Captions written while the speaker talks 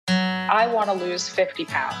I want to lose 50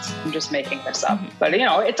 pounds. I'm just making this up. But,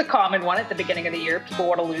 it's a common one at the beginning of the year. People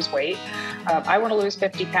want to lose weight. I want to lose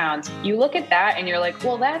 50 pounds. You look at that and you're like,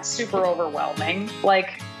 well, that's super overwhelming.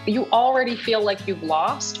 Like, you already feel like you've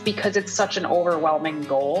lost because it's such an overwhelming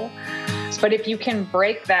goal. But if you can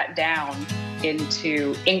break that down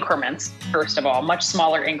into increments, first of all, much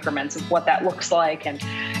smaller increments of what that looks like, and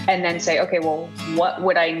then say, okay, well, what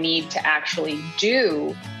would I need to actually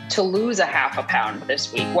do to lose a half a pound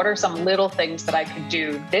this week? What are some little things that I could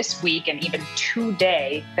do this week and even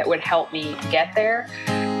today that would help me get there?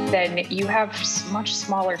 Then you have much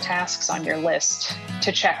smaller tasks on your list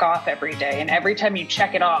to check off every day. And every time you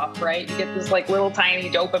check it off, right, you get this like little tiny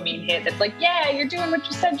dopamine hit that's like, yeah, you're doing what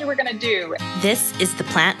you said you were going to do. This is the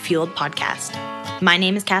Plant Fueled Podcast. My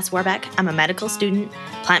name is Cass Warbeck. I'm a medical student,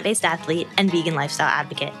 plant-based athlete, and vegan lifestyle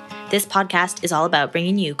advocate. This podcast is all about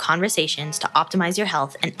bringing you conversations to optimize your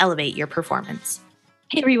health and elevate your performance.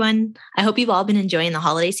 Hey everyone, I hope you've all been enjoying the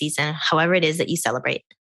holiday season, however it is that you celebrate.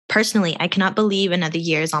 Personally, I cannot believe another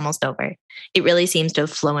year is almost over. It really seems to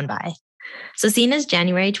have flown by. So seeing as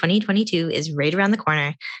January 2022 is right around the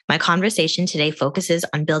corner, my conversation today focuses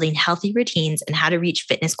on building healthy routines and how to reach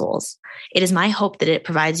fitness goals. It is my hope that it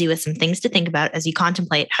provides you with some things to think about as you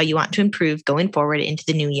contemplate how you want to improve going forward into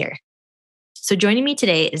the new year. So joining me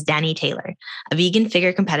today is Dani Taylor, a vegan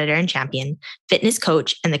figure competitor and champion, fitness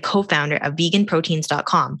coach, and the co-founder of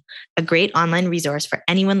veganproteins.com, a great online resource for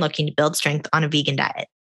anyone looking to build strength on a vegan diet.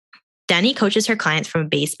 Dani coaches her clients from a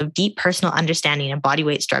base of deep personal understanding of body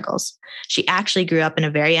weight struggles. She actually grew up in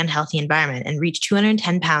a very unhealthy environment and reached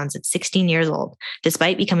 210 pounds at 16 years old,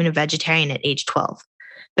 despite becoming a vegetarian at age 12.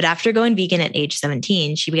 But after going vegan at age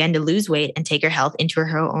 17, she began to lose weight and take her health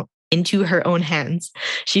into her own hands.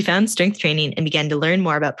 She found strength training and began to learn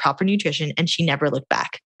more about proper nutrition, and she never looked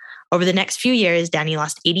back. Over the next few years, Dani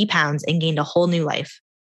lost 80 pounds and gained a whole new life.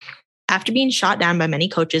 After being shot down by many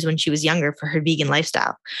coaches when she was younger for her vegan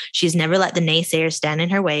lifestyle, she's never let the naysayers stand in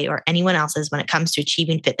her way or anyone else's when it comes to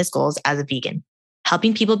achieving fitness goals as a vegan.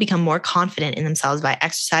 Helping people become more confident in themselves by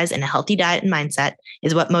exercise and a healthy diet and mindset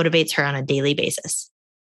is what motivates her on a daily basis.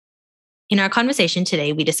 In our conversation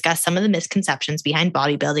today, we discuss some of the misconceptions behind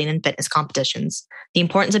bodybuilding and fitness competitions, the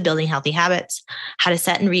importance of building healthy habits, how to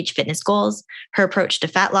set and reach fitness goals, her approach to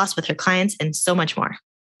fat loss with her clients, and so much more.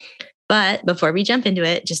 But before we jump into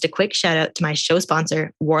it, just a quick shout out to my show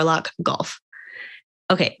sponsor, Warlock Golf.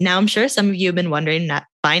 Okay, now I'm sure some of you have been wondering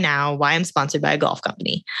by now why I'm sponsored by a golf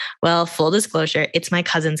company. Well, full disclosure, it's my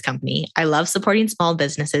cousin's company. I love supporting small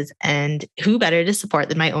businesses, and who better to support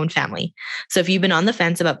than my own family? So if you've been on the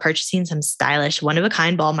fence about purchasing some stylish,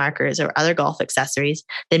 one-of-a-kind ball markers or other golf accessories,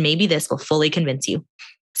 then maybe this will fully convince you.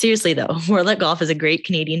 Seriously though, Warlock Golf is a great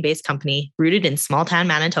Canadian-based company rooted in small-town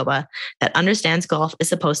Manitoba that understands golf is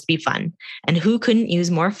supposed to be fun, and who couldn't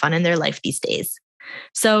use more fun in their life these days?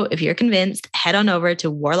 So if you're convinced, head on over to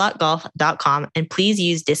warlockgolf.com and please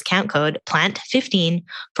use discount code PLANT15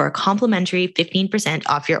 for a complimentary 15%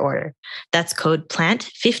 off your order. That's code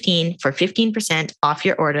PLANT15 for 15% off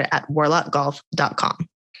your order at warlockgolf.com.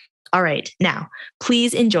 All right, now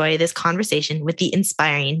please enjoy this conversation with the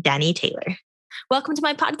inspiring Dani Taylor. Welcome to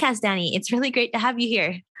my podcast, Dani. It's really great to have you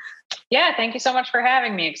here. Yeah, thank you so much for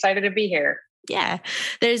having me. Excited to be here. Yeah,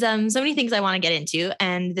 there's so many things I want to get into,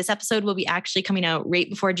 and this episode will be actually coming out right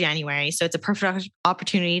before January. So it's a perfect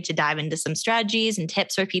opportunity to dive into some strategies and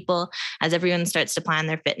tips for people as everyone starts to plan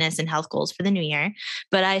their fitness and health goals for the new year.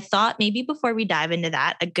 But I thought maybe before we dive into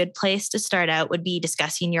that, a good place to start out would be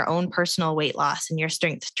discussing your own personal weight loss and your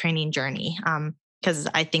strength training journey. Because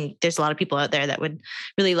I think there's a lot of people out there that would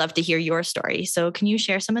really love to hear your story. So can you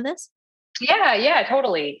share some of this? Yeah,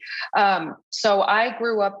 totally. So I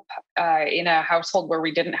grew up in a household where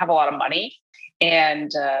we didn't have a lot of money,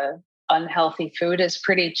 and unhealthy food is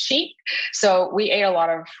pretty cheap. So we ate a lot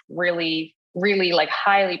of really like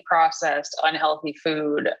highly processed, unhealthy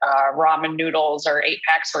food. Ramen noodles are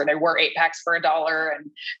 8-packs they were 8-packs for $1, and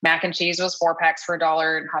mac and cheese was 4-packs for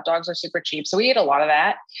 $1, and hot dogs are super cheap. So we ate a lot of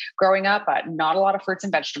that growing up, not a lot of fruits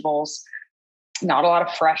and vegetables. Not a lot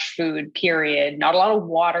of fresh food, period. Not a lot of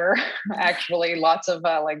water, actually. Lots of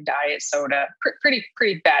like diet soda.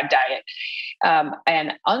 Pretty bad diet.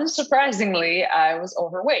 And unsurprisingly, I was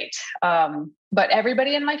overweight. But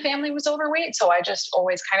everybody in my family was overweight. So I just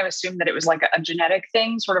always kind of assumed that it was like a genetic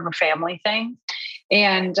thing, sort of a family thing.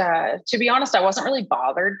 And to be honest, I wasn't really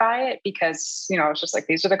bothered by it because, it's just like,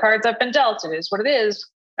 these are the cards I've been dealt. It is what it is.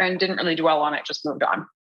 And didn't really dwell on it, just moved on.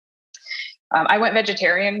 I went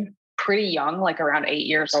vegetarian pretty young, like around 8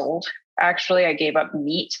 years old. Actually, I gave up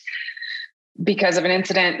meat because of an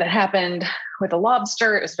incident that happened with a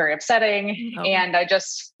lobster. It was very upsetting. Oh. And I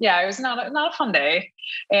just, it was not a fun day.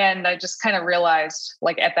 And I just kind of realized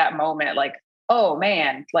like at that moment, like, oh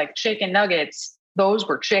man, like chicken nuggets, those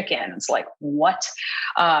were chickens. Like what?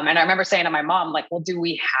 And I remember saying to my mom, like, well, do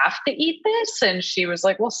we have to eat this? And she was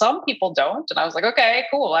like, well, some people don't. And I was like, okay,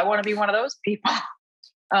 cool. I want to be one of those people.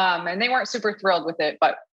 And they weren't super thrilled with it,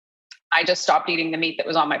 but I just stopped eating the meat that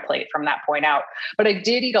was on my plate from that point out. But I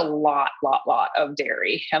did eat a lot of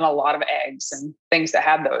dairy and a lot of eggs and things that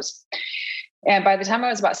had those. And by the time I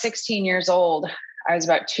was about 16 years old, I was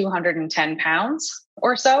about 210 pounds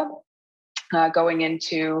or so, going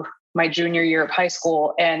into my junior year of high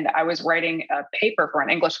school. And I was writing a paper for an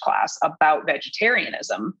English class about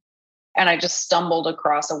vegetarianism. And I just stumbled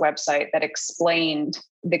across a website that explained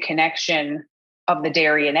the connection of the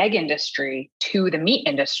dairy and egg industry to the meat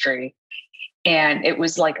industry. And it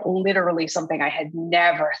was like literally something I had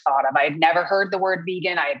never thought of. I had never heard the word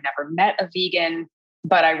vegan. I had never met a vegan,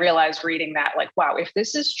 but I realized reading that, like, wow, if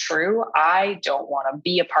this is true, I don't want to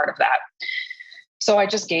be a part of that. So I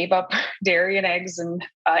just gave up dairy and eggs and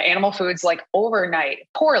animal foods like overnight,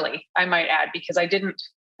 poorly, I might add, because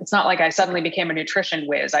it's not like I suddenly became a nutrition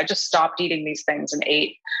whiz. I just stopped eating these things and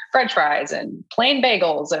ate French fries and plain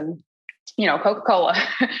bagels and, Coca-Cola.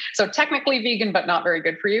 So technically vegan, but not very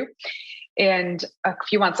good for you. And a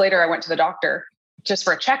few months later, I went to the doctor just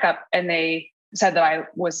for a checkup, and they said that I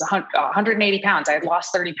was 180 pounds. I had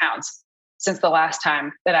lost 30 pounds since the last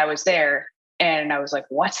time that I was there. And I was like,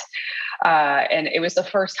 what? And it was the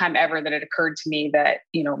first time ever that it occurred to me that,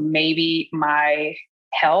 maybe my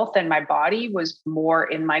health and my body was more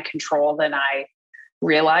in my control than I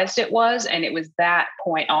realized it was. And it was that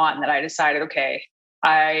point on that I decided, okay,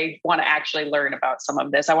 I want to actually learn about some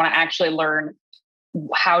of this. I want to actually learn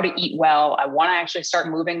how to eat well. I want to actually start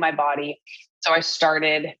moving my body. So I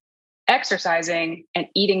started exercising and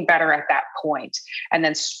eating better at that point. And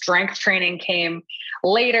then strength training came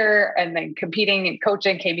later, and then competing and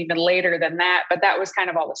coaching came even later than that. But that was kind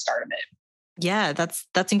of all the start of it. Yeah, that's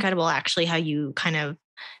incredible, actually, how you kind of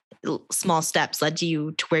small steps led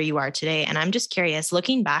you to where you are today. And I'm just curious,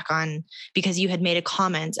 looking back on, because you had made a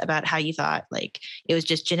comment about how you thought like it was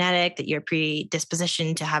just genetic, that you're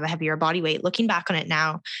predispositioned to have a heavier body weight. Looking back on it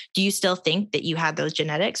now, do you still think that you had those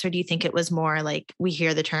genetics, or do you think it was more like, we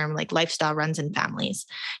hear the term like lifestyle runs in families?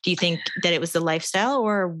 Do you think that it was the lifestyle,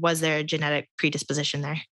 or was there a genetic predisposition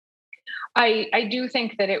there? I do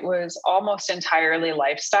think that it was almost entirely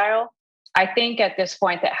lifestyle. I think at this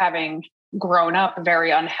point that having grown up very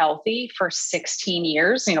unhealthy for 16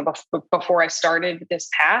 years, before I started this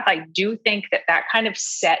path, I do think that kind of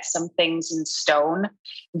set some things in stone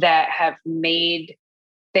that have made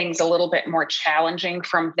things a little bit more challenging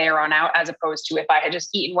from there on out, as opposed to if I had just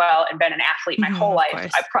eaten well and been an athlete my whole life.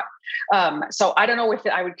 So I don't know if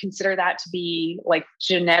I would consider that to be like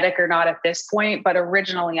genetic or not at this point, but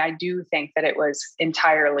originally I do think that it was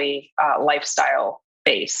entirely lifestyle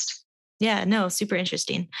based. Yeah, no, super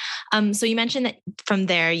interesting. So you mentioned that from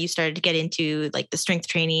there you started to get into like the strength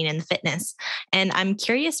training and the fitness. And I'm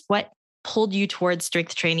curious what pulled you towards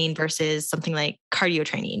strength training versus something like cardio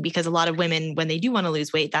training, because a lot of women, when they do want to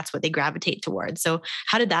lose weight, that's what they gravitate towards. So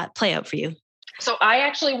how did that play out for you? So I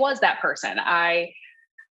actually was that person. I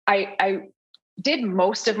did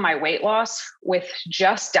most of my weight loss with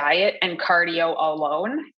just diet and cardio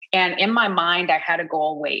alone. And in my mind, I had a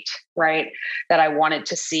goal weight, right, that I wanted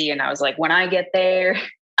to see. And I was like, when I get there,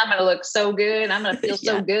 I'm going to look so good. I'm going to feel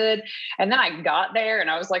so good. And then I got there and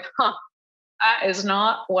I was like, that is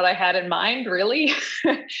not what I had in mind, really.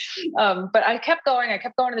 But I kept going. I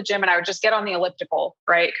kept going to the gym, and I would just get on the elliptical,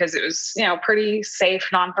 right? Because it was, pretty safe,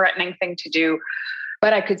 non-threatening thing to do.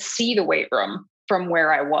 But I could see the weight room from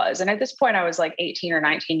where I was. And at this point, I was like 18 or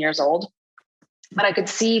 19 years old. But I could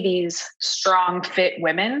see these strong, fit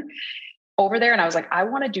women over there. And I was like, I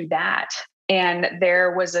want to do that. And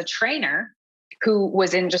there was a trainer who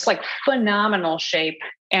was in just like phenomenal shape.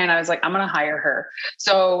 And I was like, I'm going to hire her.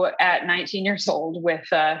 So at 19 years old with,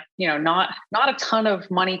 not a ton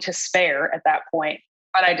of money to spare at that point,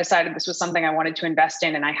 but I decided this was something I wanted to invest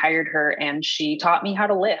in. And I hired her, and she taught me how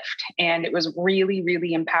to lift. And it was really,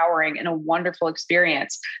 really empowering and a wonderful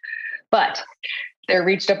experience. But there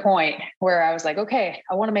reached a point where I was like, okay,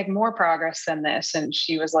 I want to make more progress than this. And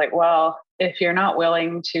she was like, well, if you're not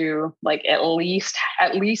willing to like at least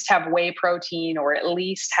have whey protein, or at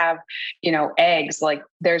least have, eggs, like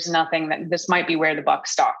there's nothing that this might be where the buck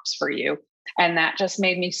stops for you. And that just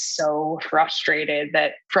made me so frustrated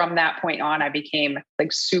that from that point on, I became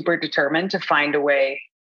like super determined to find a way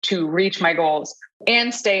to reach my goals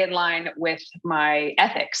and stay in line with my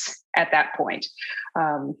ethics at that point.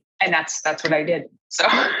 And that's what I did. So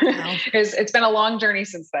Wow. it's been a long journey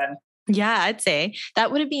since then. Yeah, I'd say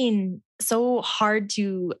that would have been so hard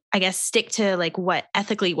to, I guess, stick to like what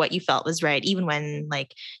you felt was right, even when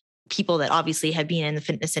like people that obviously had been in the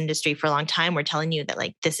fitness industry for a long time were telling you that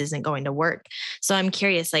like this isn't going to work. So I'm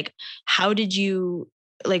curious, like, how did you,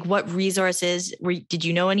 like, what resources did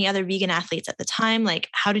you know any other vegan athletes at the time? Like,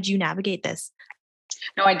 how did you navigate this?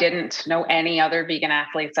 No, I didn't know any other vegan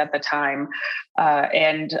athletes at the time.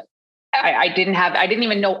 And I didn't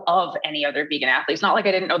even know of any other vegan athletes. Not like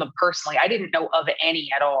I didn't know them personally. I didn't know of any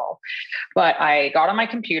at all. But I got on my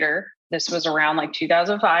computer. This was around like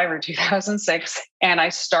 2005 or 2006. And I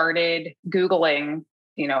started Googling,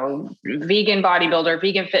 vegan bodybuilder,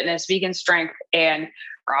 vegan fitness, vegan strength. And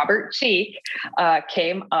Robert Cheek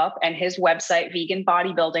came up, and his website,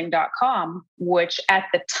 veganbodybuilding.com, which at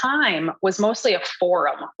the time was mostly a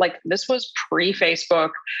forum. Like this was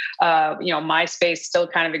pre-Facebook. MySpace still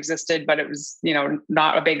kind of existed, but it was,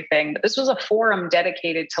 not a big thing. But this was a forum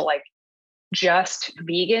dedicated to like just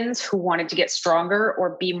vegans who wanted to get stronger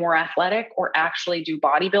or be more athletic or actually do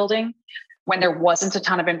bodybuilding, when there wasn't a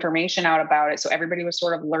ton of information out about it. So everybody was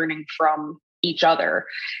sort of learning from each other.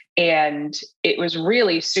 And it was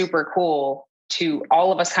really super cool to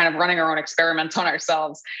all of us kind of running our own experiments on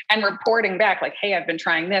ourselves and reporting back like, hey, I've been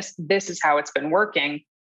trying this. This is how it's been working.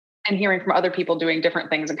 And hearing from other people doing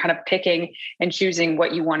different things and kind of picking and choosing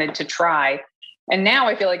what you wanted to try. And now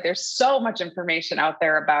I feel like there's so much information out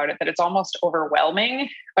there about it that it's almost overwhelming.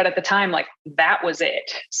 But at the time, like that was it.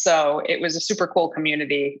 So it was a super cool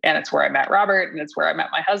community, and it's where I met Robert, and it's where I met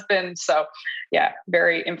my husband. So yeah,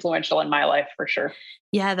 very influential in my life for sure.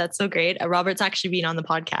 Yeah, that's so great. Robert's actually been on the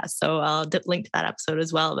podcast, so I'll link to that episode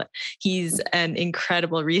as well. But he's an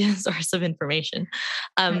incredible resource of information.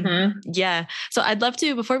 Yeah. So I'd love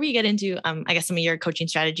to, before we get into, I guess, some of your coaching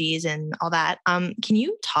strategies and all that, can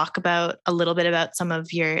you talk about a little bit about some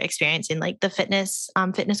of your experience in like the fitness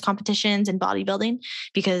competitions and bodybuilding?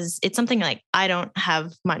 Because it's something like I don't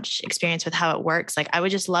have much experience with how it works. Like I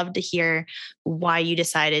would just love to hear why you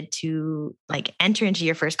decided to like enter into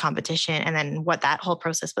your first competition and then what that whole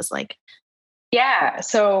process was like. Yeah.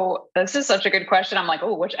 So this is such a good question. I'm like,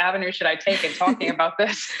 oh, which avenue should I take in talking about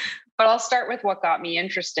this? But I'll start with what got me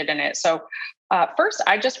interested in it. So first,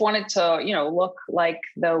 I just wanted to, look like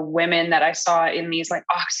the women that I saw in these like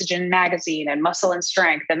Oxygen magazine and Muscle and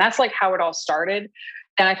Strength. And that's like how it all started.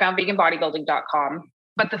 Then I found veganbodybuilding.com.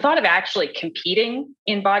 But the thought of actually competing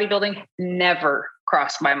in bodybuilding never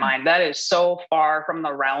crossed my mind. That is so far from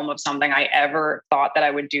the realm of something I ever thought that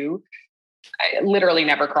I would do. It literally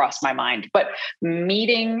never crossed my mind. But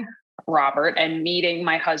meeting Robert and meeting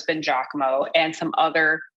my husband, Giacomo, and some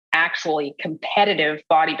other actually competitive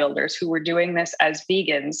bodybuilders who were doing this as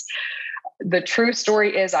vegans, the true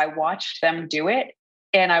story is I watched them do it.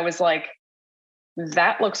 And I was like,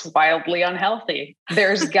 that looks wildly unhealthy.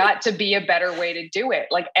 There's got to be a better way to do it.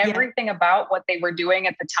 Like everything about what they were doing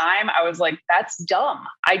at the time, I was like, that's dumb.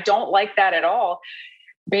 I don't like that at all.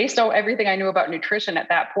 Based on everything I knew about nutrition at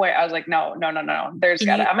that point, I was like, no. I'm a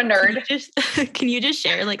nerd. Can you just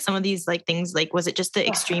share like some of these like things? Like, was it just the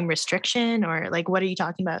extreme restriction or like, what are you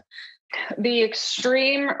talking about? The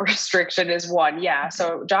extreme restriction is one. Yeah.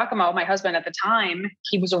 So Giacomo, my husband at the time,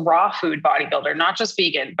 he was a raw food bodybuilder, not just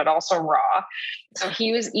vegan, but also raw. So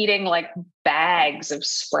he was eating like bags of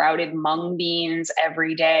sprouted mung beans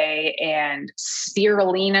every day and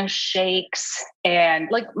spirulina shakes, and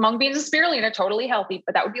like mung beans and spirulina, totally healthy,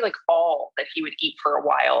 but that would be like all that he would eat for a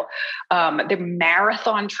while. The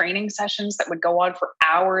marathon training sessions that would go on for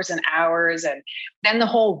hours and hours. And then the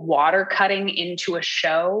whole water cutting into a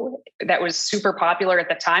show that was super popular at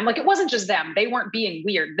the time. Like it wasn't just them. They weren't being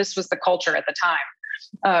weird. This was the culture at the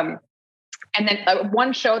time. And then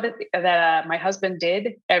one show that my husband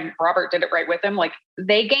did, and Robert did it right with him, like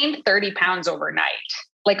they gained 30 pounds overnight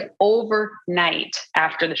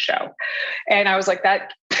after the show. And I was like,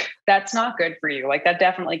 that's not good for you. Like that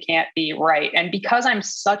definitely can't be right. And because I'm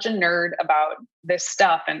such a nerd about this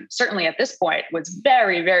stuff, and certainly at this point was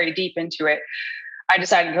very, very deep into it, I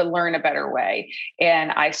decided to learn a better way.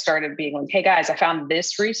 And I started being like, hey guys, I found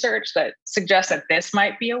this research that suggests that this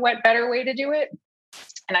might be a better way to do it.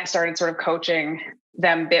 And I started sort of coaching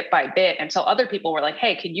them bit by bit until other people were like,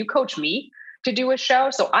 hey, can you coach me to do a show?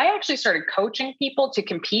 So I actually started coaching people to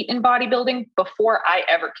compete in bodybuilding before I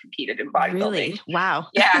ever competed in bodybuilding. Really? Wow.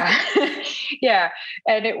 Yeah. Yeah.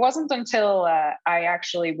 And it wasn't until I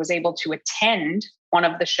actually was able to attend one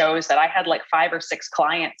of the shows that I had like 5 or 6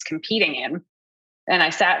 clients competing in. And I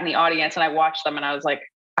sat in the audience and I watched them and I was like,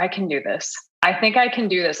 I can do this. I think I can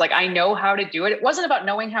do this. Like, I know how to do it. It wasn't about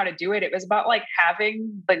knowing how to do it. It was about like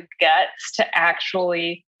having the guts to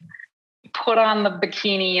actually put on the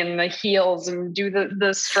bikini and the heels and do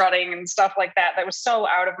the strutting and stuff like that. That was so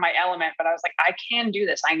out of my element, but I was like, I can do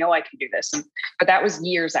this. I know I can do this. But that was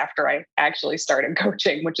years after I actually started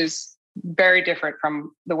coaching, which is very different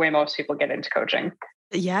from the way most people get into coaching.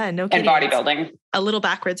 Yeah, no kidding. And bodybuilding. A little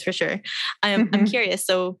backwards for sure. I'm curious.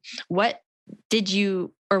 So what do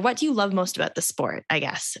you love most about the sport, I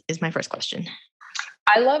guess, is my first question.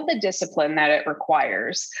 I love the discipline that it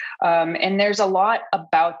requires. And there's a lot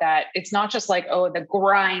about that. It's not just like, oh, the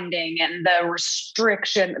grinding and the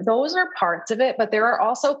restriction. Those are parts of it, but there are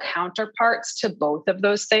also counterparts to both of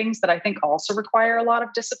those things that I think also require a lot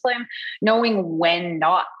of discipline. Knowing when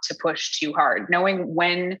not to push too hard, knowing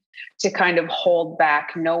when to kind of hold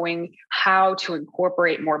back, knowing how to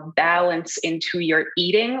incorporate more balance into your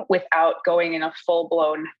eating without going in a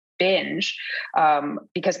full-blown binge,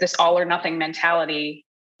 because this all or nothing mentality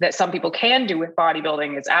that some people can do with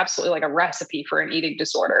bodybuilding is absolutely like a recipe for an eating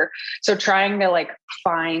disorder. So trying to like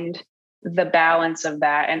find the balance of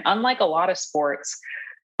that. And unlike a lot of sports,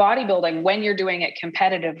 bodybuilding, when you're doing it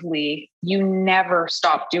competitively, you never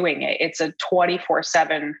stop doing it. It's a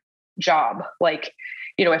 24/7 job. Like,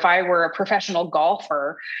 you know, if I were a professional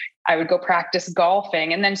golfer, I would go practice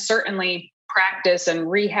golfing, and then certainly practice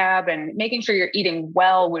and rehab and making sure you're eating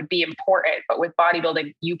well would be important. But with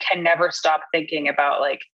bodybuilding, you can never stop thinking about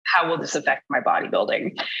like, how will this affect my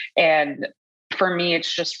bodybuilding? And for me,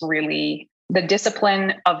 it's just really the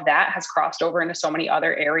discipline of that has crossed over into so many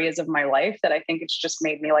other areas of my life that I think it's just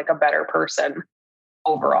made me like a better person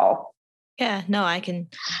overall. Yeah, no, I can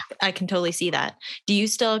totally see that. Do you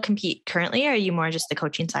still compete currently, or are you more just the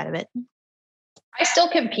coaching side of it? I still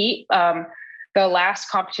compete. The last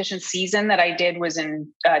competition season that I did was in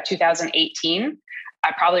 2018.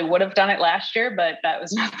 I probably would have done it last year, but that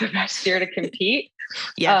was not the best year to compete.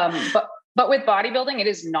 Yeah. But with bodybuilding, it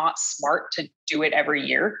is not smart to do it every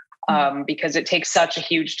year because it takes such a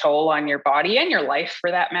huge toll on your body and your life for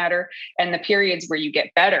that matter. And the periods where you get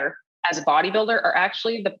better as a bodybuilder are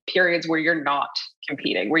actually the periods where you're not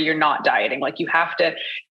competing, where you're not dieting. Like you have to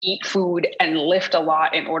eat food and lift a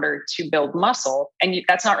lot in order to build muscle. And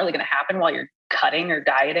that's not really going to happen while you're cutting or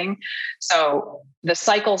dieting. So the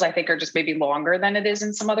cycles, I think, are just maybe longer than it is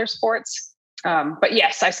in some other sports. But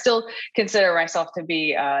yes, I still consider myself to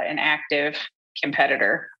be an active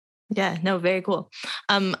competitor. Yeah, no, very cool.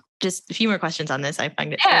 Just a few more questions on this. I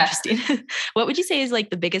find it so interesting. What would you say is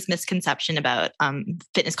like the biggest misconception about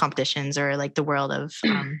fitness competitions or like the world of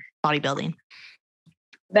bodybuilding?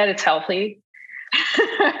 That it's healthy.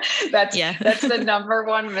 That's the number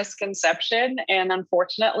one misconception. And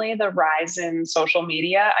unfortunately, the rise in social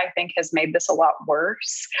media, I think, has made this a lot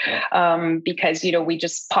worse because, you know, we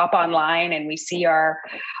just pop online and we see our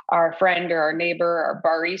friend or our neighbor or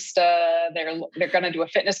barista, they're going to do a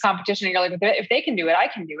fitness competition. And you're like, if they can do it, I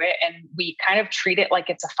can do it. And we kind of treat it like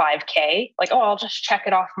it's a 5K, like, oh, I'll just check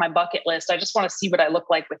it off my bucket list. I just want to see what I look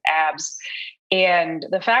like with abs. And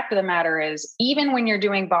the fact of the matter is, even when you're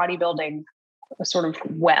doing bodybuilding sort of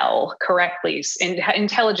well, correctly,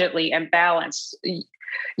 intelligently and balanced,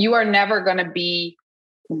 you are never going to be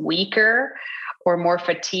weaker or more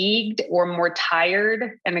fatigued or more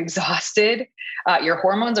tired and exhausted. Your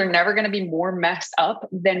hormones are never going to be more messed up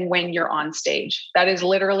than when you're on stage. That is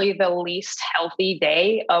literally the least healthy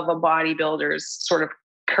day of a bodybuilder's sort of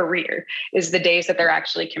career, is the days that they're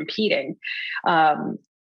actually competing.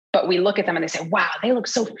 But we look at them and they say, wow, they look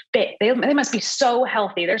so fit. They must be so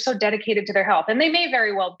healthy. They're so dedicated to their health. And they may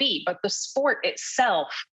very well be, but the sport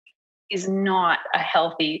itself is not a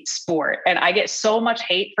healthy sport. And I get so much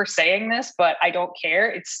hate for saying this, but I don't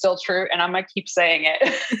care. It's still true. And I'm going to keep saying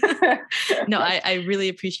it. No, I really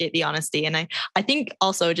appreciate the honesty. And I think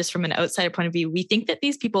also, just from an outsider point of view, we think that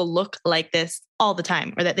these people look like this all the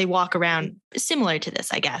time, or that they walk around similar to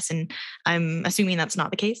this, I guess. And I'm assuming that's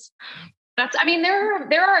not the case.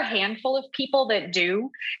 There are a handful of people that do.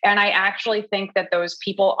 And I actually think that those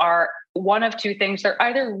people are one of two things. They're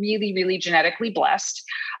either really, really genetically blessed,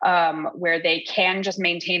 where they can just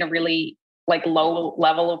maintain a really like low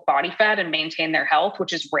level of body fat and maintain their health,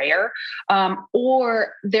 which is rare,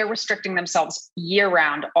 or they're restricting themselves year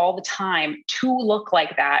round all the time to look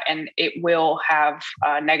like that. And it will have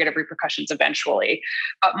negative repercussions eventually.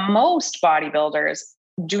 But most bodybuilders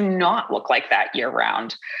do not look like that year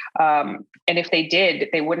round. And if they did,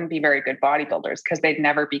 they wouldn't be very good bodybuilders because they'd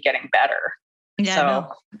never be getting better. Yeah. So,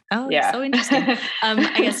 no. Oh, yeah. So interesting.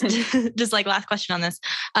 I guess just like last question on this.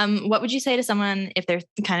 What would you say to someone if they're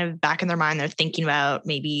kind of back in their mind, they're thinking about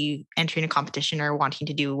maybe entering a competition or wanting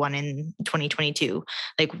to do one in 2022?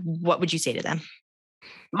 Like, what would you say to them?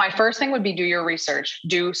 My first thing would be do your research.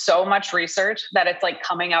 Do so much research that it's like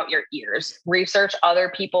coming out your ears. Research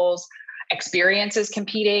other people's experiences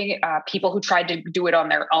competing, people who tried to do it on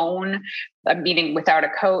their own, meaning without a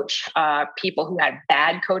coach, people who had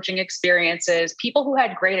bad coaching experiences, people who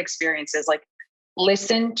had great experiences. Like,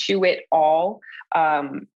 listen to it all.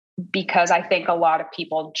 Because I think a lot of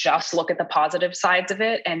people just look at the positive sides of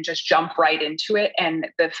it and just jump right into it. And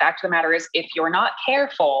the fact of the matter is, if you're not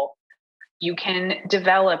careful, you can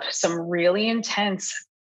develop some really intense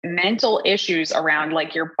mental issues around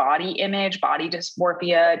like your body image, body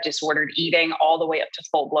dysmorphia, disordered eating, all the way up to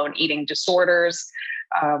full-blown eating disorders,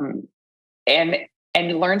 and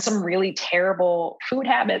learn some really terrible food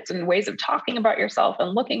habits and ways of talking about yourself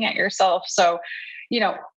and looking at yourself. So,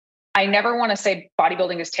 I never want to say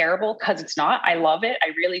bodybuilding is terrible, because it's not. I love it.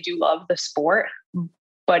 I really do love the sport.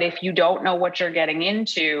 But if you don't know what you're getting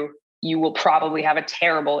into, you will probably have a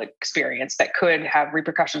terrible experience that could have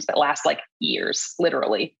repercussions that last like years,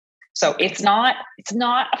 literally. So it's not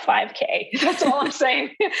a 5K. That's all I'm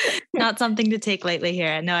saying. Not something to take lightly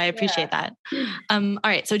here. No, I appreciate that. All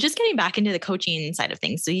right. So just getting back into the coaching side of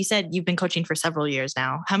things. So you said you've been coaching for several years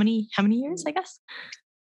now. How many years, I guess?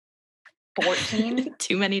 14.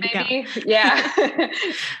 Too many to maybe. count. Yeah.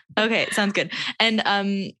 Okay. Sounds good.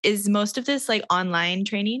 And is most of this like online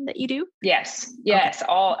training that you do? Yes. Okay.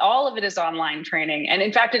 All of it is online training. And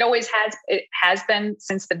in fact, it has been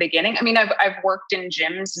since the beginning. I mean, I've worked in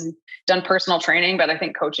gyms and done personal training, but I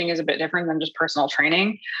think coaching is a bit different than just personal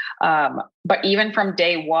training. But even from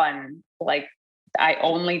day one, like, I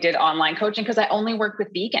only did online coaching because I only worked with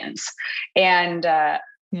vegans. And,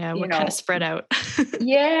 we're kind of spread out.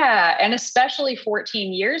 Yeah. And especially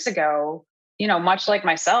 14 years ago, much like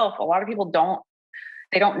myself, a lot of people don't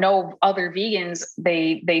know other vegans.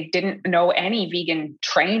 They didn't know any vegan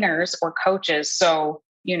trainers or coaches. So,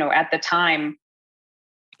 at the time,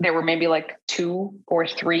 there were maybe like 2 or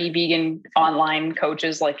 3 vegan online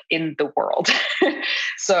coaches like in the world.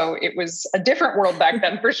 So it was a different world back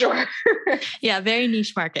then for sure. Yeah. Very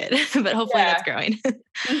niche market, but hopefully that's growing.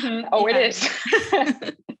 Mm-hmm. Oh, yeah. It is.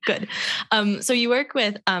 Good. So you work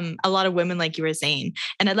with a lot of women, like you were saying,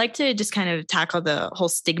 and I'd like to just kind of tackle the whole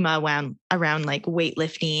stigma around like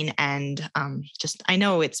weightlifting and I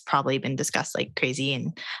know it's probably been discussed like crazy,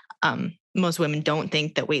 and most women don't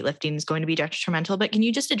think that weightlifting is going to be detrimental, but can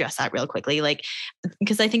you just address that real quickly? Like,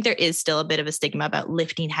 because I think there is still a bit of a stigma about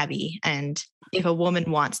lifting heavy, and if a woman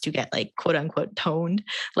wants to get like quote unquote toned,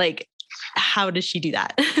 like, how does she do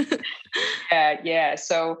that? Yeah.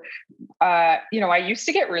 So, I used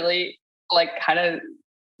to get really like kind of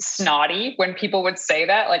snotty when people would say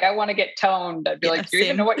that, like, I want to get toned. I'd be like, do you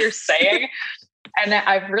even know what you're saying? And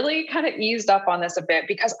I've really kind of eased up on this a bit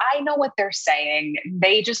because I know what they're saying.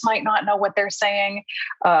 They just might not know what they're saying.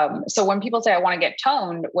 So when people say I want to get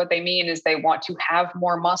toned, what they mean is they want to have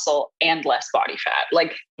more muscle and less body fat.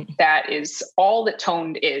 Like, that is all that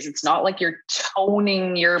toned is. It's not like you're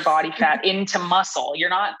toning your body fat into muscle. You're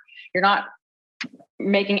not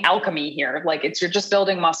making alchemy here. Like, you're just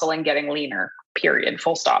building muscle and getting leaner, period,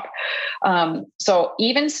 full stop. So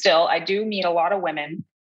even still, I do meet a lot of women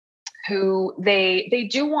who they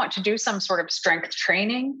do want to do some sort of strength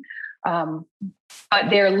training, but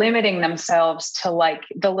they're limiting themselves to like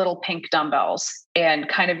the little pink dumbbells and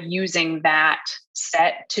kind of using that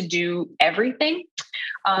set to do everything.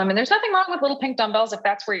 And there's nothing wrong with little pink dumbbells if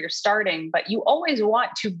that's where you're starting, but you always want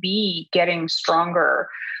to be getting stronger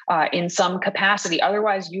in some capacity.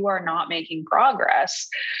 Otherwise, you are not making progress.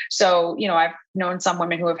 So, I've known some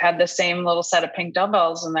women who have had the same little set of pink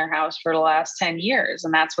dumbbells in their house for the last 10 years,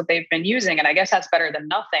 and that's what they've been using. And I guess that's better than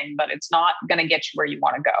nothing, but it's not going to get you where you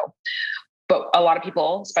want to go. But a lot of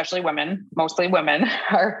people, especially women, mostly women,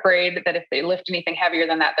 are afraid that if they lift anything heavier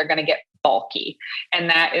than that, they're going to get bulky. And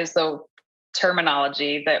that is the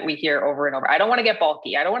terminology that we hear over and over. I don't want to get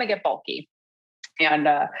bulky. I don't want to get bulky. And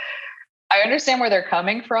I understand where they're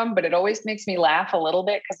coming from, but it always makes me laugh a little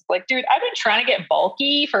bit because, like, dude, I've been trying to get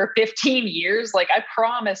bulky for 15 years. Like, I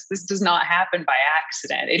promise this does not happen by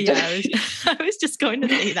accident. I was just going to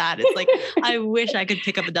say that. It's like, I wish I could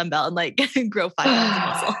pick up a dumbbell and like grow 5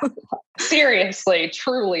 pounds of muscle. Seriously,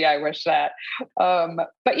 truly, I wish that.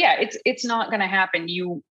 But yeah, it's not going to happen.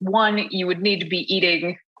 You would need to be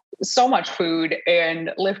eating so much food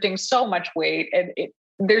and lifting so much weight, and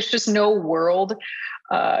there's just no world,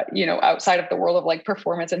 outside of the world of like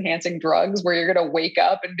performance enhancing drugs where you're going to wake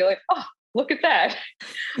up and be like, oh, look at that.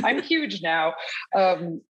 I'm huge now.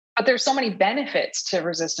 But there's so many benefits to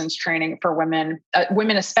resistance training for women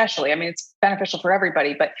especially. I mean, it's beneficial for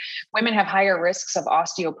everybody, but women have higher risks of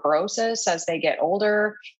osteoporosis as they get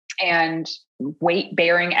older, and weight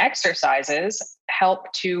bearing exercises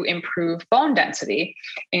help to improve bone density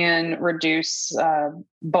and reduce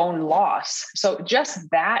bone loss. So just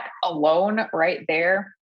that alone right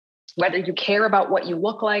there, whether you care about what you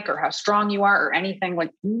look like or how strong you are or anything,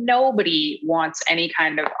 like nobody wants any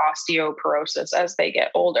kind of osteoporosis as they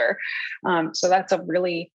get older. So that's a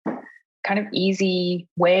really kind of easy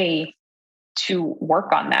way to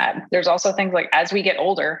work on that. There's also things like as we get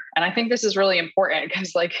older, and I think this is really important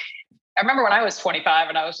because like, I remember when I was 25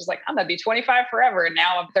 and I was just like, I'm going to be 25 forever. And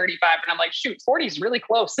now I'm 35 and I'm like, shoot, 40 is really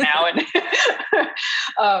close now. And,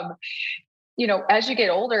 as you get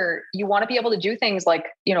older, you want to be able to do things like,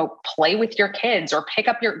 play with your kids or pick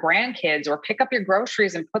up your grandkids or pick up your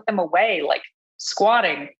groceries and put them away, like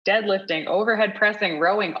squatting, deadlifting, overhead pressing,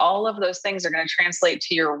 rowing. All of those things are going to translate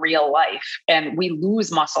to your real life. And we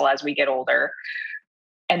lose muscle as we get older.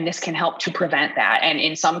 And this can help to prevent that. And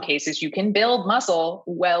in some cases, you can build muscle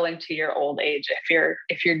well into your old age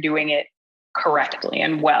if you're doing it correctly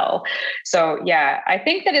and well. So yeah, I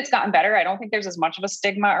think that it's gotten better. I don't think there's as much of a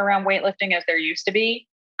stigma around weightlifting as there used to be,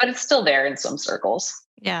 but it's still there in some circles.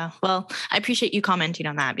 Yeah. Well, I appreciate you commenting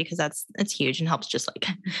on that because it's huge and helps just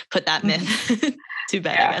like put that myth to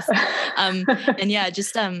bed, I guess. And yeah,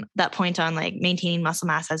 just that point on like maintaining muscle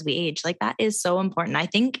mass as we age, like that is so important. I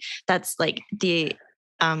think that's like the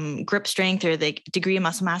grip strength or the degree of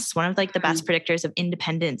muscle mass is one of like the best predictors of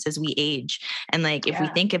independence as we age. And like, if we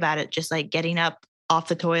think about it, just like getting up off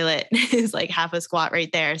the toilet is like half a squat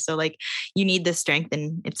right there. So like you need this strength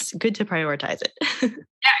and it's good to prioritize it.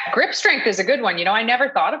 Yeah. Grip strength is a good one. I never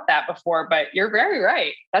thought of that before, but you're very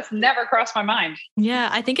right. That's never crossed my mind. Yeah.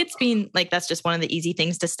 I think it's been like, that's just one of the easy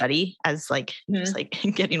things to study as like, just like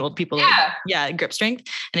getting old people. Grip strength.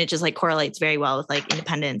 And it just like correlates very well with like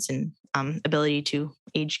independence and ability to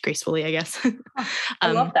age gracefully, I guess.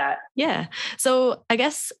 I love that. Yeah. So I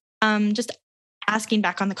guess just asking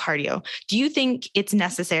back on the cardio, do you think it's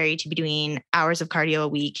necessary to be doing hours of cardio a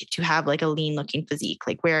week to have like a lean looking physique?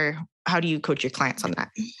 Like how do you coach your clients on that?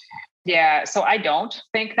 Yeah. So I don't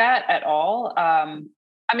think that at all.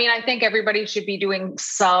 I think everybody should be doing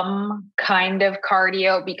some kind of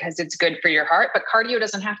cardio because it's good for your heart, but cardio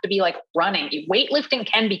doesn't have to be like running. Weightlifting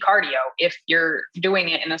can be cardio if you're doing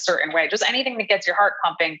it in a certain way. Just anything that gets your heart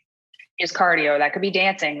pumping is cardio. That could be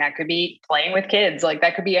dancing. That could be playing with kids. Like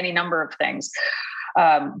that could be any number of things.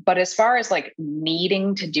 But as far as like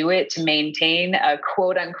needing to do it to maintain a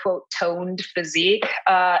quote unquote toned physique,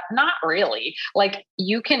 not really. Like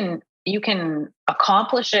you can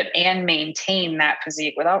accomplish it and maintain that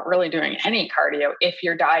physique without really doing any cardio if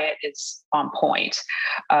your diet is on point.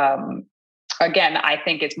 Again, I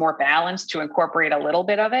think it's more balanced to incorporate a little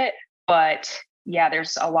bit of it, but yeah,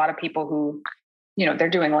 there's a lot of people who, they're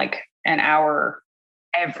doing like an hour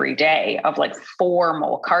every day of like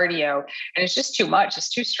formal cardio. And it's just too much. It's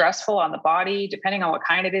too stressful on the body, depending on what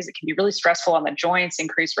kind it is. It can be really stressful on the joints,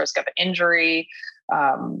 increased risk of injury,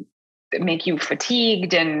 make you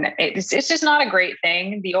fatigued. And it's just not a great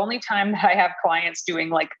thing. The only time that I have clients doing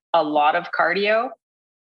like a lot of cardio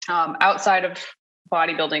outside of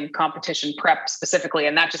bodybuilding competition prep specifically,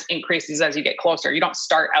 and that just increases as you get closer. You don't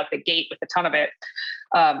start out the gate with a ton of it,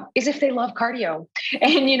 is if they love cardio.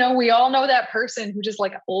 And, we all know that person who just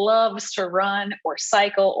like loves to run or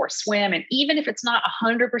cycle or swim. And even if it's not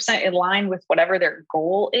 100% in line with whatever their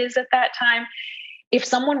goal is at that time, if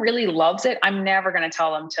someone really loves it, I'm never going to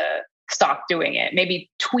tell them to stop doing it. Maybe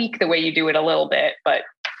tweak the way you do it a little bit, but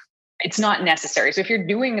it's not necessary. So if you're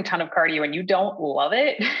doing a ton of cardio and you don't love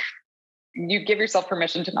it, you give yourself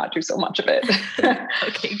permission to not do so much of it.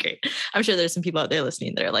 Okay, great. I'm sure there's some people out there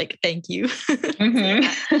listening that are like, thank you.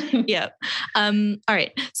 Yeah. All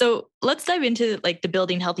right. So let's dive into like the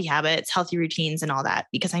building healthy habits, healthy routines and all that,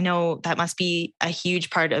 because I know that must be a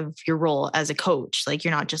huge part of your role as a coach. Like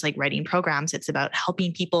you're not just like writing programs. It's about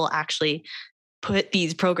helping people actually put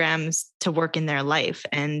these programs to work in their life.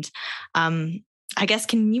 And I guess,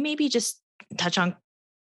 can you maybe just touch on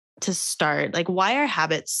to start, like why are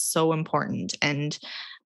habits so important and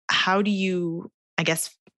how do you, I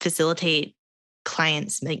guess, facilitate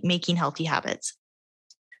clients like making healthy habits?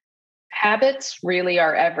 Habits really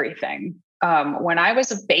are everything. When I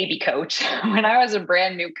was a baby coach, when I was a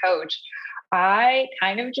brand new coach, I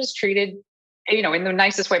kind of just treated, in the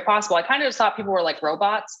nicest way possible. I kind of just thought people were like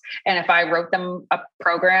robots. And if I wrote them a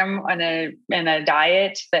program and a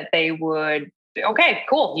diet that they would, okay,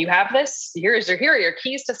 cool. You have this. Here are your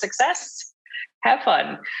keys to success. Have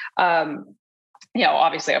fun.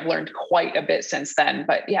 Obviously I've learned quite a bit since then,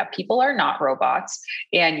 but yeah, people are not robots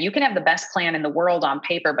and you can have the best plan in the world on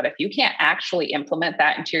paper, but if you can't actually implement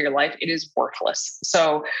that into your life, it is worthless.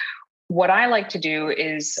 So what I like to do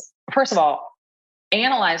is, first of all,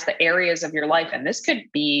 analyze the areas of your life. And this could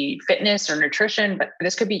be fitness or nutrition, but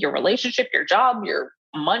this could be your relationship, your job, your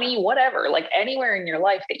money, whatever, like anywhere in your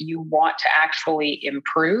life that you want to actually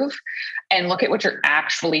improve, and look at what you're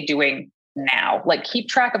actually doing now. Like keep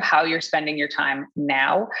track of how you're spending your time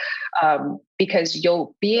now, because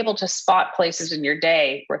you'll be able to spot places in your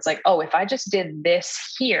day where it's like, oh, if I just did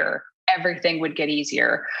this here, everything would get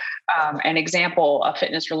easier. An example, a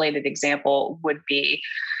fitness related example would be,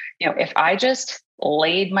 if I just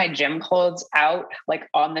laid my gym clothes out like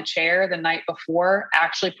on the chair the night before,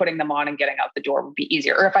 actually putting them on and getting out the door would be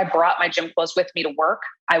easier. Or if I brought my gym clothes with me to work,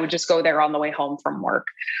 I would just go there on the way home from work.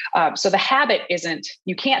 So the habit isn't,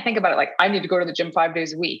 you can't think about it like I need to go to the gym 5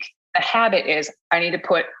 days a week. The habit is I need to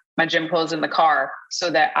put my gym clothes in the car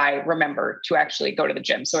so that I remember to actually go to the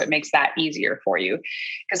gym. So it makes that easier for you.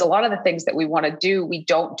 Because a lot of the things that we want to do, we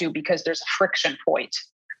don't do because there's a friction point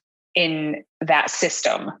in that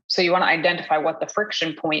system. So you want to identify what the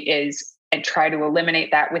friction point is and try to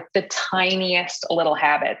eliminate that with the tiniest little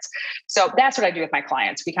habits. So that's what I do with my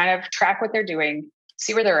clients. We kind of track what they're doing,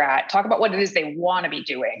 see where they're at, talk about what it is they want to be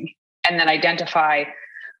doing, and then identify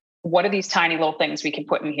what are these tiny little things we can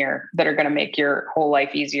put in here that are going to make your whole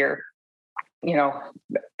life easier.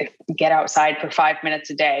 Get outside for 5 minutes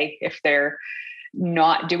a day. If they're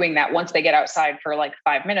not doing that, once they get outside for like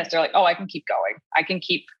 5 minutes, they're like, oh, I can keep going.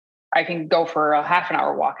 I can go for a half an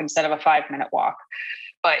hour walk instead of a 5-minute walk.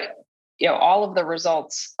 But, all of the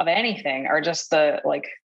results of anything are just the like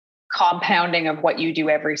compounding of what you do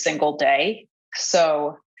every single day.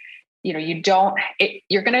 So,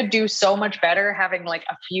 you're going to do so much better having like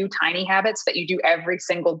a few tiny habits that you do every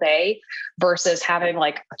single day versus having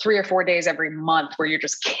like 3 or 4 days every month where you're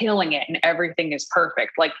just killing it and everything is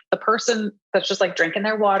perfect. Like the person that's just like drinking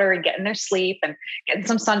their water and getting their sleep and getting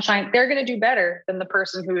some sunshine, they're going to do better than the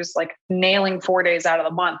person who's like nailing 4 days out of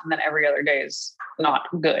the month and then every other day is not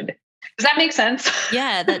good. Does that make sense?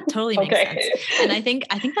 Yeah, that totally makes sense. And I think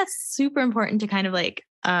that's super important to kind of like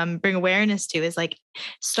bring awareness to, is like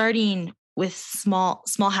starting with small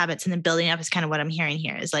habits and then building up is kind of what I'm hearing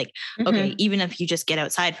here is like, okay, even if you just get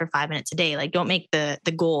outside for 5 minutes a day, like don't make the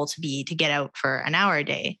goal to get out for an hour a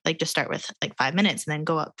day, like just start with like 5 minutes and then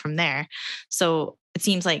go up from there. So it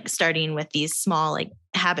seems like starting with these small like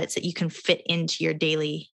habits that you can fit into your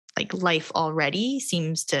daily like life already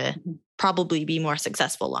seems to probably be more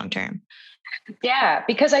successful long-term. Yeah,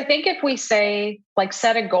 because I think if we say like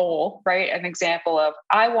set a goal, right? An example of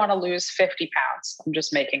I want to lose 50 pounds. I'm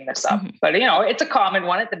just making this up, but it's a common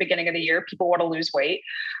one at the beginning of the year. People want to lose weight.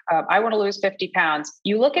 I want to lose 50 pounds.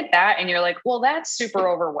 You look at that and you're like, well, that's super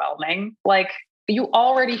overwhelming. Like you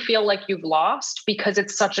already feel like you've lost because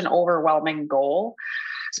it's such an overwhelming goal.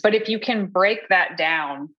 But if you can break that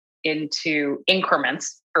down into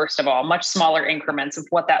increments, first of all, much smaller increments of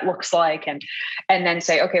what that looks like. And then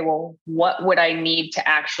say, okay, well, what would I need to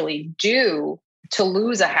actually do to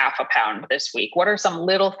lose a half a pound this week? What are some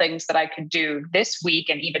little things that I could do this week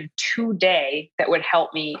and even today that would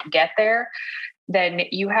help me get there? Then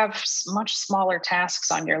you have much smaller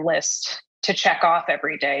tasks on your list to check off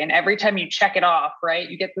every day. And every time you check it off, right,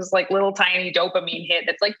 you get this like little tiny dopamine hit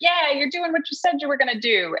that's like, yeah, you're doing what you said you were going to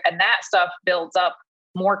do. And that stuff builds up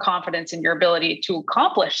more confidence in your ability to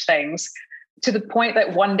accomplish things to the point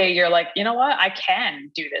that one day you're like, you know what, I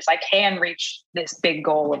can do this. I can reach this big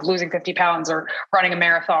goal of losing 50 pounds or running a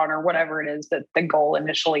marathon or whatever it is that the goal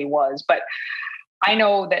initially was. But I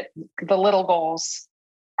know that the little goals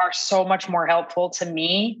are so much more helpful to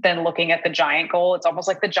me than looking at the giant goal. It's almost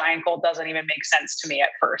like the giant goal doesn't even make sense to me at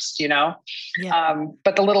first, Yeah.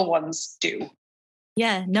 But the little ones do.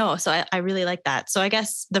 Yeah, no. So I really like that. So I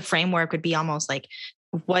guess the framework would be almost like,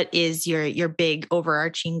 what is your big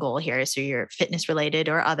overarching goal here? So your fitness related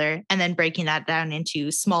or other, and then breaking that down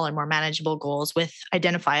into smaller, more manageable goals with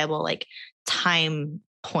identifiable like time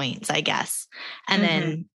points, I guess. And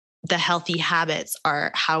then the healthy habits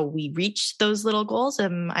are how we reach those little goals.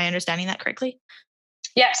 Am I understanding that correctly?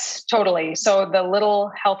 Yes, totally. So the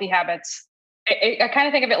little healthy habits, I kind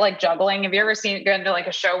of think of it like juggling. Have you ever gone to like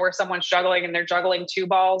a show where someone's juggling and they're juggling 2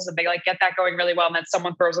 balls and they like get that going really well, and then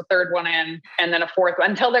someone throws a third one in and then a fourth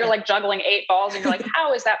one until they're like juggling 8 balls and you're like,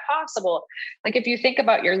 how is that possible? Like if you think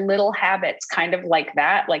about your little habits kind of like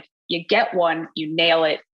that, like you get one, you nail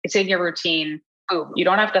it, it's in your routine, boom, you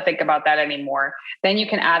don't have to think about that anymore. Then you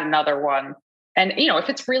can add another one. And if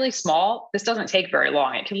it's really small, this doesn't take very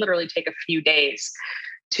long. It can literally take a few days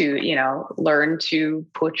to, learn to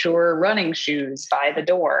put your running shoes by the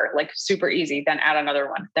door, like super easy, then add another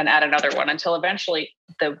one until eventually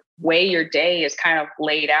the way your day is kind of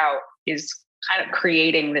laid out is kind of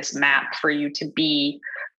creating this map for you to be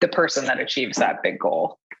the person that achieves that big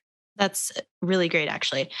goal. That's really great,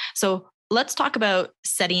 actually. So let's talk about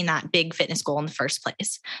setting that big fitness goal in the first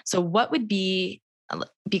place. So what would be,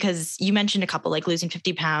 because you mentioned a couple, like losing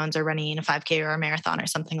 50 pounds or running a 5K or a marathon or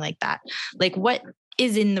something like that. Like what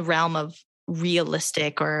is in the realm of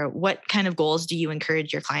realistic, or what kind of goals do you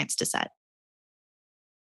encourage your clients to set?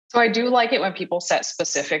 So I do like it when people set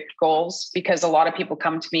specific goals, because a lot of people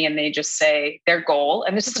come to me and they just say their goal,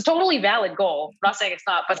 and this is a totally valid goal. I'm not saying it's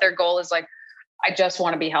not, but their goal is like, I just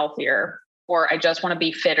want to be healthier, or I just want to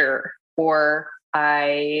be fitter, or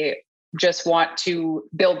I just want to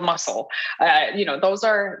build muscle.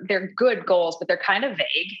 They're good goals, but they're kind of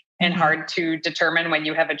vague and hard to determine when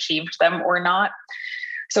you have achieved them or not.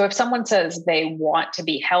 So if someone says they want to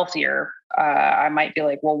be healthier, I might be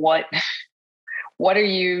like, well, what are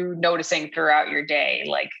you noticing throughout your day?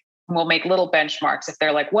 Like, we'll make little benchmarks. If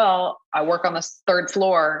they're like, well, I work on the third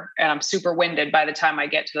floor and I'm super winded by the time I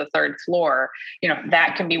get to the third floor,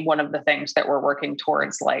 that can be one of the things that we're working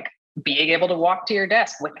towards. Like, being able to walk to your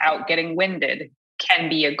desk without getting winded can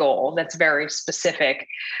be a goal that's very specific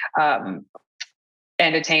and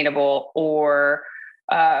attainable. Or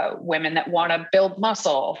women that want to build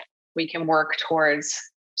muscle, we can work towards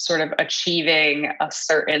sort of achieving a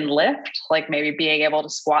certain lift, like maybe being able to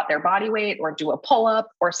squat their body weight or do a pull-up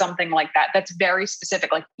or something like that. That's very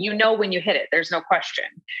specific. Like, when you hit it, there's no question,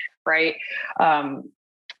 right?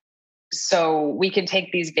 So we can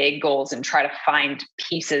take these vague goals and try to find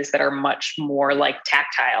pieces that are much more like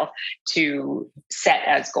tactile to set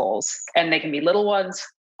as goals. And they can be little ones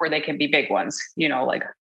or they can be big ones, like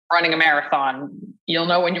running a marathon. You'll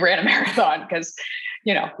know when you ran a marathon because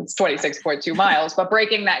it's 26.2 miles, but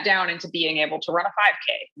breaking that down into being able to run a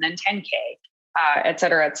 5K and then 10K, et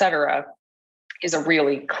cetera, is a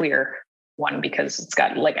really clear one because it's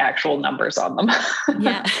got like actual numbers on them.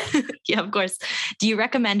 Yeah. Yeah, of course. Do you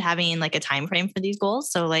recommend having like a time frame for these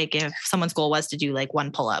goals? So like if someone's goal was to do like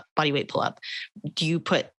one pull-up, body weight pull-up, do you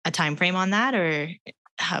put a time frame on that, or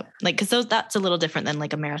how, like, because that's a little different than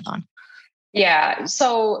like a marathon? Yeah.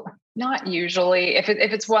 So not usually. If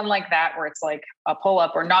it's one like that where it's like a pull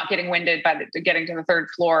up or not getting winded by getting to the third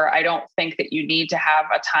floor, I don't think that you need to have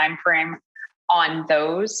a time frame on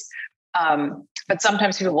those. But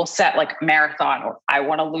sometimes people will set like marathon, or I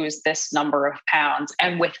want to lose this number of pounds,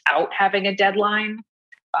 and without having a deadline,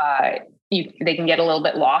 they can get a little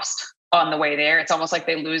bit lost on the way there. It's almost like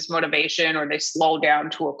they lose motivation or they slow down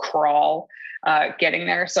to a crawl getting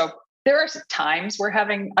there. So there are times where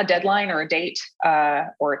having a deadline or a date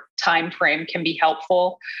or time frame can be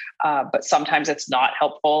helpful, but sometimes it's not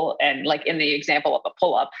helpful. And like in the example of a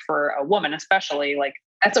pull-up for a woman, especially, like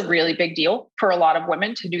that's a really big deal for a lot of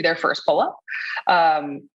women to do their first pull-up.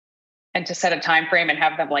 And to set a time frame and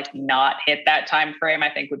have them like not hit that time frame, I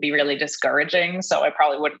think would be really discouraging. So I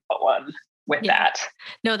probably wouldn't put one with that.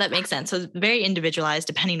 No, that makes sense. So it's very individualized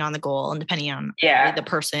depending on the goal and depending on the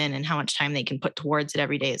person and how much time they can put towards it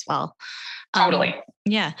every day as well. Totally.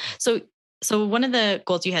 Yeah. So one of the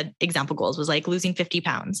goals you had, example goals, was like losing 50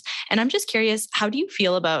 pounds. And I'm just curious, how do you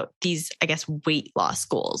feel about these, I guess, weight loss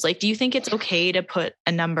goals? Like, do you think it's okay to put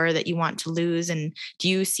a number that you want to lose? And do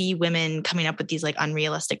you see women coming up with these like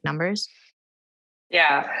unrealistic numbers?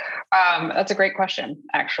 Yeah, that's a great question,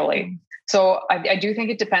 actually. So I do think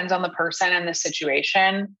it depends on the person and the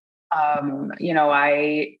situation.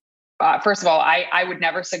 First of all, I would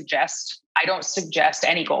never I don't suggest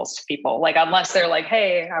any goals to people, like, unless they're like,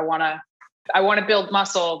 hey, I want to build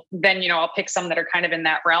muscle, then, I'll pick some that are kind of in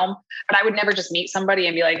that realm. But I would never just meet somebody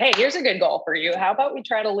and be like, hey, here's a good goal for you. How about we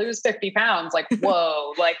try to lose 50 pounds? Like,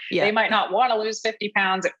 whoa, like They might not want to lose 50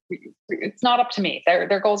 pounds. It's not up to me.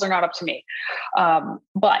 Their goals are not up to me.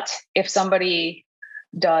 But if somebody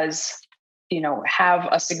does, have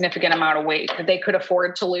a significant amount of weight that they could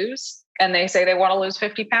afford to lose, and they say they want to lose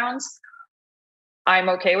 50 pounds, I'm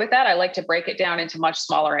okay with that. I like to break it down into much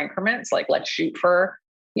smaller increments. Like, let's shoot for,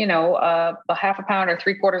 a half a pound or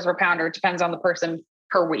 3/4 of a pound, or it depends on the person,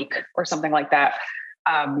 per week or something like that.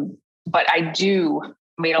 But I do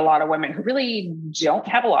meet a lot of women who really don't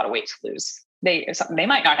have a lot of weight to lose. They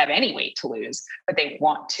might not have any weight to lose, but they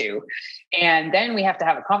want to. And then we have to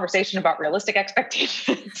have a conversation about realistic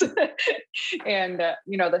expectations. And,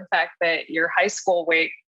 the fact that your high school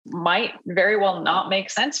weight might very well not make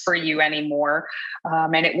sense for you anymore.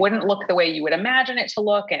 And it wouldn't look the way you would imagine it to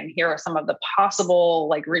look. And here are some of the possible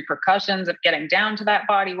like repercussions of getting down to that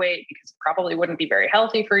body weight, because it probably wouldn't be very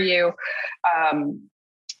healthy for you.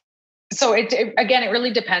 So it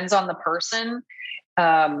really depends on the person.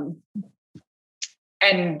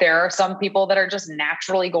 And there are some people that are just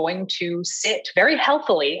naturally going to sit very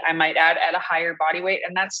healthily, I might add, at a higher body weight,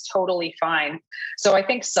 and that's totally fine. So I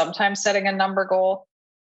think sometimes setting a number goal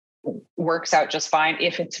works out just fine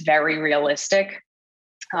if it's very realistic.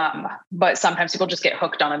 But sometimes people just get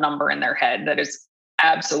hooked on a number in their head that is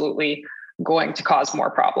absolutely going to cause more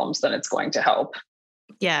problems than it's going to help.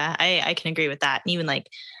 Yeah, I can agree with that. And even like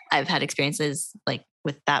I've had experiences like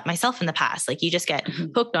with that myself in the past. Like you just get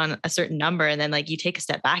hooked on a certain number and then like you take a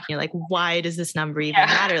step back and you're like, why does this number even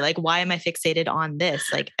matter? Like, why am I fixated on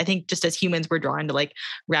this? Like, I think just as humans, we're drawn to like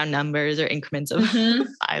round numbers or increments of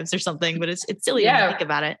fives or something, but it's silly when you think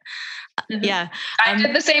about it. Yeah. I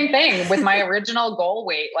did the same thing with my original goal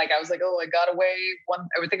weight. Like I was like, oh, I got away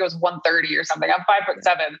I would think it was 130 or something. I'm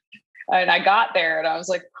 5'7", and I got there and I was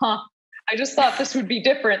like, I just thought this would be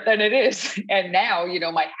different than it is. And now,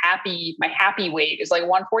 my happy weight is like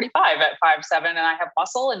 145 at 5'7", and I have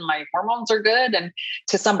muscle and my hormones are good. And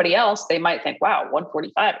to somebody else, they might think, wow,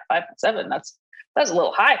 145 at 5'7", that's a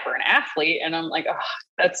little high for an athlete. And I'm like, oh,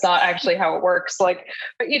 that's not actually how it works. Like,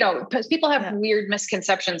 but people have weird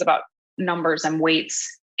misconceptions about numbers and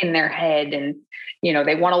weights in their head. And,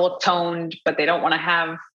 they want to look toned, but they don't want to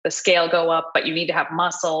have the scale go up, but you need to have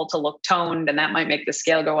muscle to look toned, and that might make the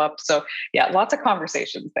scale go up. So yeah, lots of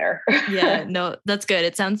conversations there. Yeah, no, that's good.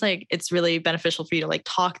 It sounds like it's really beneficial for you to like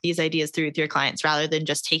talk these ideas through with your clients rather than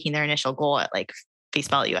just taking their initial goal at like face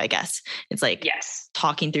value, I guess. It's like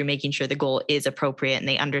talking through, making sure the goal is appropriate and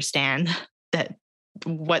they understand that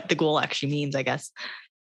what the goal actually means, I guess.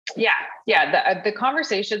 Yeah. The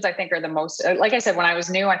conversations I think are the most, like I said, when I was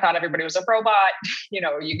new, I thought everybody was a robot.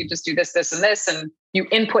 You could just do this, this, and this, and you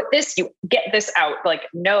input this, you get this out. Like,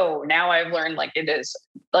 no, now I've learned like it is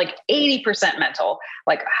like 80% mental.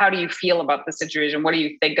 Like, how do you feel about the situation? What do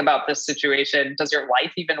you think about this situation? Does your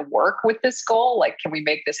life even work with this goal? Like, can we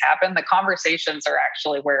make this happen? The conversations are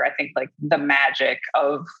actually where I think like the magic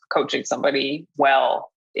of coaching somebody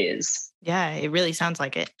well is. Yeah, it really sounds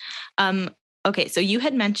like it. Okay. So you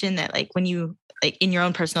had mentioned that like when you like in your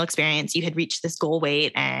own personal experience, you had reached this goal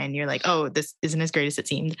weight and you're like, oh, this isn't as great as it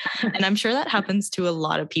seemed. And I'm sure that happens to a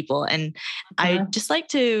lot of people. And I'd just like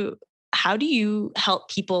to, how do you help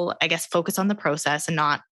people, I guess, focus on the process and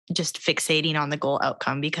not just fixating on the goal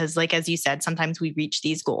outcome? Because like, as you said, sometimes we reach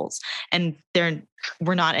these goals and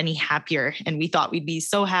we're not any happier. And we thought we'd be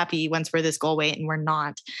so happy once we're this goal weight and we're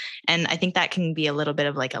not. And I think that can be a little bit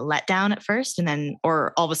of like a letdown at first. And then,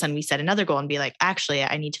 or all of a sudden we set another goal and be like, actually,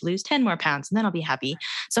 I need to lose 10 more pounds and then I'll be happy.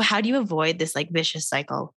 So how do you avoid this like vicious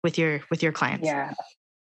cycle with your clients? Yeah.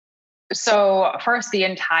 So first, the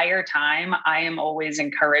entire time, I am always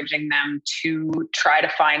encouraging them to try to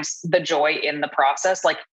find the joy in the process.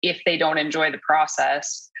 Like if they don't enjoy the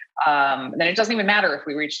process, then it doesn't even matter if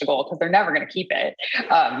we reach the goal because they're never going to keep it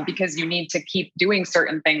because you need to keep doing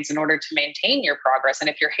certain things in order to maintain your progress. And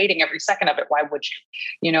if you're hating every second of it, why would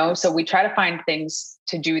you? So we try to find things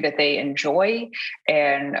to do that they enjoy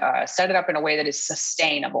and set it up in a way that is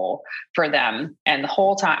sustainable for them. And the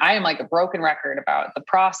whole time I am like a broken record about the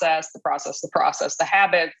process, the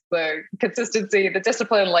habits, the consistency, the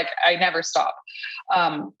discipline. Like I never stop.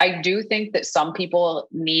 I do think that some people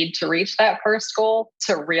need to reach that first goal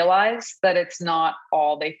to realize that it's not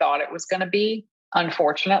all they thought it was going to be,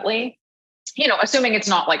 unfortunately, assuming it's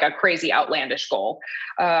not like a crazy outlandish goal.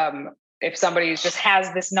 If somebody just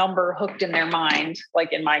has this number hooked in their mind,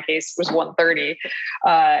 like in my case was 130,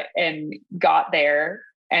 and got there,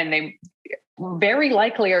 and they very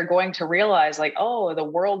likely are going to realize like, oh, the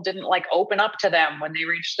world didn't like open up to them when they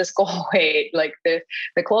reached this goal weight. Like the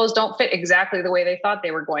clothes don't fit exactly the way they thought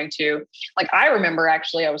they were going to. Like I remember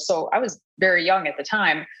actually, I was very young at the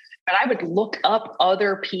time, but I would look up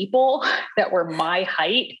other people that were my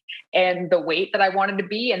height and the weight that I wanted to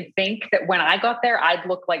be and think that when I got there, I'd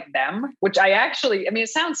look like them, which it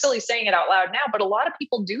sounds silly saying it out loud now, but a lot of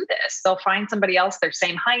people do this. They'll find somebody else their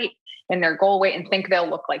same height and their goal weight and think they'll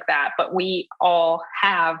look like that. But we all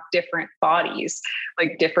have different bodies,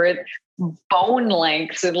 like different bone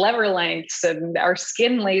lengths and lever lengths, and our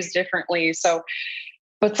skin lays differently. So,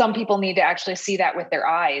 but some people need to actually see that with their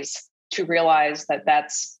eyes to realize that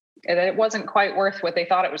it wasn't quite worth what they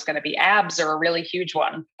thought it was going to be. Abs are a really huge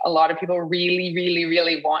one. A lot of people really, really,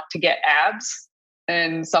 really want to get abs.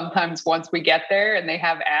 And sometimes once we get there and they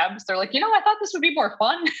have abs, they're like, I thought this would be more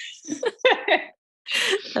fun.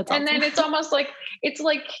 That's awesome. And then it's almost like, it's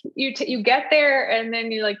like you get there and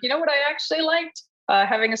then you're like, what I actually liked?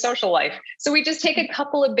 Having a social life. So we just take a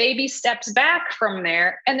couple of baby steps back from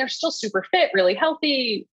there and they're still super fit, really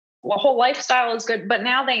healthy. Well, whole lifestyle is good, but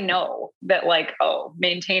now they know that like, oh,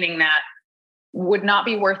 maintaining that would not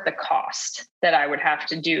be worth the cost that I would have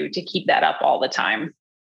to do to keep that up all the time.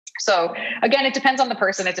 So again, it depends on the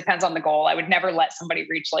person. It depends on the goal. I would never let somebody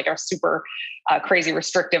reach like a super crazy,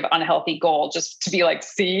 restrictive, unhealthy goal just to be like,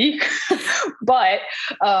 see, but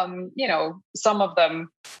some of them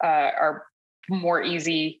are more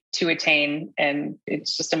easy to attain, and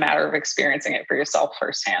it's just a matter of experiencing it for yourself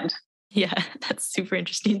firsthand. Yeah, that's super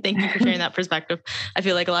interesting. Thank you for sharing that perspective. I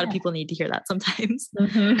feel like a lot of people need to hear that sometimes.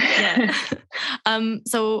 Mm-hmm. Yeah.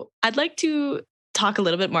 So I'd like to talk a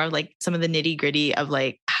little bit more of like some of the nitty gritty of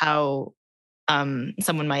like how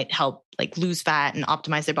someone might help like lose fat and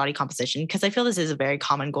optimize their body composition. Because I feel this is a very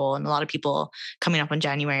common goal, and a lot of people coming up in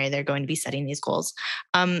January, they're going to be setting these goals.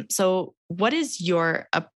 So what is your,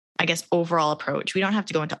 I guess, overall approach? We don't have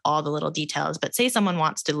to go into all the little details, but say someone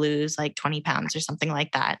wants to lose like 20 pounds or something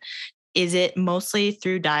like that. Is it mostly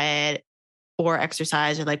through diet or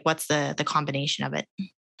exercise, or like what's the combination of it?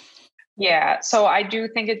 Yeah. So I do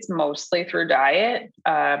think it's mostly through diet.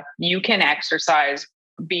 You can exercise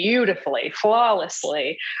beautifully,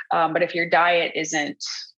 flawlessly. But if your diet isn't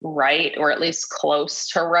right, or at least close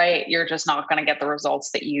to right, you're just not going to get the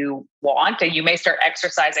results that you want. And you may start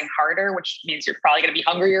exercising harder, which means you're probably going to be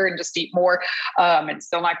hungrier and just eat more, and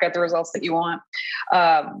still not get the results that you want.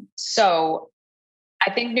 So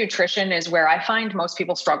I think nutrition is where I find most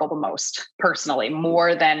people struggle the most personally,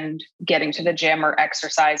 more than getting to the gym or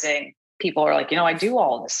exercising. People are like, I do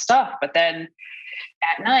all this stuff, but then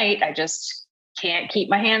at night, I just can't keep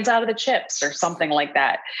my hands out of the chips or something like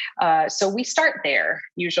that. So we start there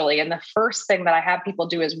usually. And the first thing that I have people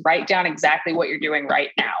do is write down exactly what you're doing right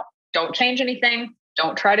now. Don't change anything.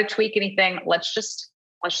 Don't try to tweak anything. Let's just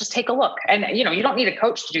take a look. And, you don't need a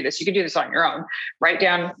coach to do this. You can do this on your own. Write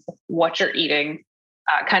down what you're eating,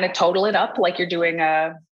 kind of total it up like you're doing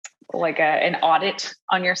an audit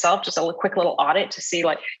on yourself, just a quick little audit to see,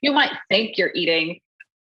 like, you might think you're eating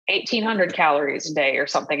 1,800 calories a day or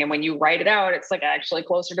something. And when you write it out, it's like actually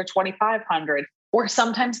closer to 2,500, or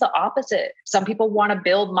sometimes the opposite. Some people want to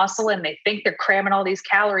build muscle and they think they're cramming all these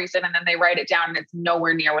calories in, and then they write it down and it's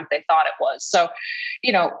nowhere near what they thought it was. So,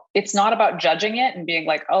 it's not about judging it and being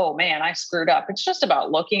like, oh man, I screwed up. It's just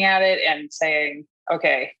about looking at it and saying,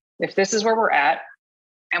 okay, if this is where we're at,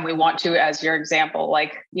 and we want to, as your example,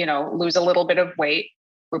 lose a little bit of weight,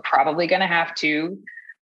 we're probably going to have to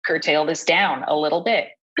curtail this down a little bit.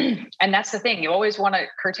 And that's the thing. You always want to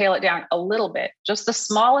curtail it down a little bit, just the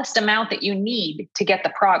smallest amount that you need to get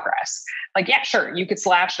the progress. Like, yeah, sure, you could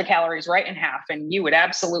slash the calories right in half and you would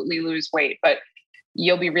absolutely lose weight, but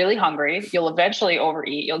you'll be really hungry. You'll eventually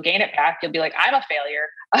overeat. You'll gain it back. You'll be like, I'm a failure.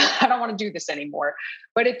 I don't want to do this anymore.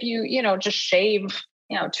 But if you, just shave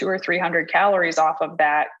 200 or 300 calories off of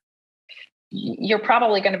that, you're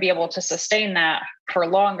probably going to be able to sustain that for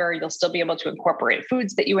longer. You'll still be able to incorporate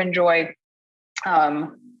foods that you enjoy,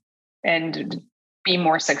 and be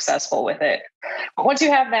more successful with it. But once you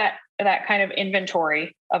have that kind of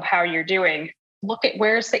inventory of how you're doing, look at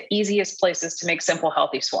where's the easiest places to make simple,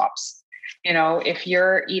 healthy swaps. If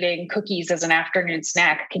you're eating cookies as an afternoon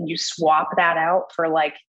snack, can you swap that out for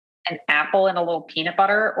like an apple and a little peanut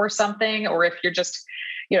butter or something? Or if you're just,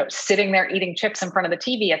 sitting there eating chips in front of the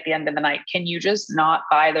TV at the end of the night, can you just not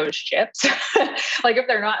buy those chips? Like, if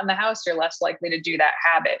they're not in the house, you're less likely to do that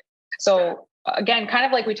habit. So again, kind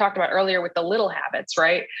of like we talked about earlier with the little habits,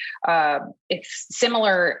 right? It's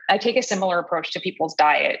similar. I take a similar approach to people's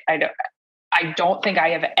diet. I don't think I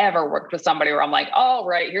have ever worked with somebody where I'm like, oh,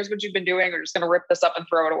 right, here's what you've been doing. We're just going to rip this up and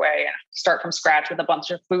throw it away and start from scratch with a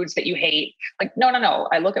bunch of foods that you hate. Like, no.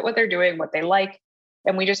 I look at what they're doing, what they like,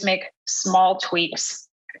 and we just make small tweaks.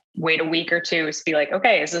 Wait a week or two to be like,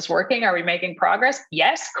 okay, is this working? Are we making progress?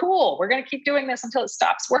 Yes, cool. We're going to keep doing this until it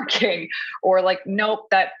stops working. Or like, nope,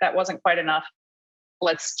 that wasn't quite enough.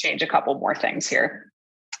 Let's change a couple more things here.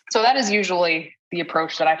 So that is usually the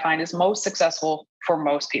approach that I find is most successful for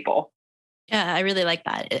most people. Yeah, I really like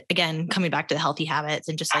that. Again, coming back to the healthy habits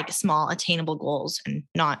and just like small attainable goals, and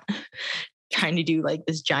not trying to do like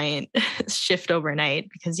this giant shift overnight,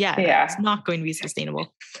 because it's not going to be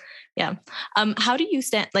sustainable. Yeah. How do you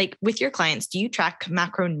stand, like with your clients, do you track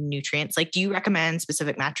macronutrients? Like, do you recommend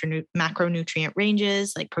specific macronutrient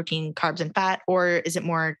ranges, like protein, carbs, and fat, or is it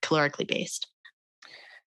more calorically based?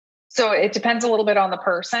 So it depends a little bit on the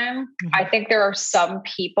person. Mm-hmm. I think there are some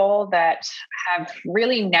people that have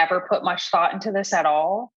really never put much thought into this at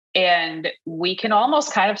all. And we can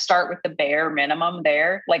almost kind of start with the bare minimum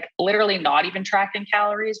there, like literally not even tracking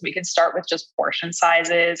calories. We can start with just portion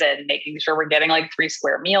sizes and making sure we're getting like 3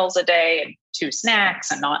 square meals a day and 2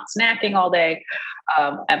 snacks and not snacking all day.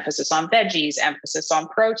 Emphasis on veggies, emphasis on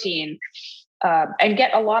protein, and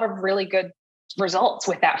get a lot of really good results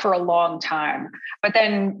with that for a long time. But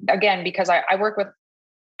then again, because I work with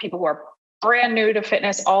people who are brand new to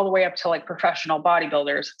fitness all the way up to like professional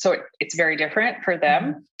bodybuilders. So it's very different for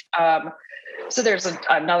them. So there's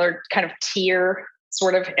another kind of tier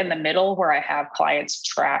sort of in the middle where I have clients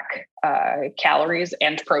track calories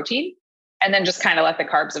and protein, and then just kind of let the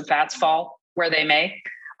carbs and fats fall where they may,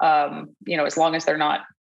 as long as they're not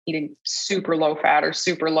eating super low fat or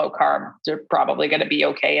super low carb, they're probably going to be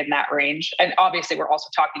okay in that range. And obviously we're also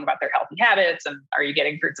talking about their healthy habits and are you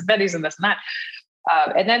getting fruits and veggies and this and that.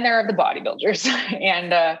 And then there are the bodybuilders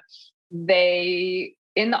and they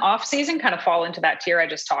in the off season kind of fall into that tier I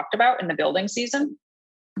just talked about in the building season.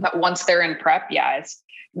 But once they're in prep, it's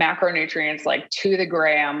macronutrients like to the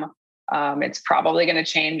gram. It's probably going to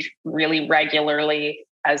change really regularly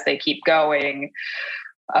as they keep going.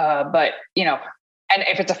 But, and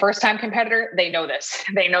if it's a first time competitor, they know this.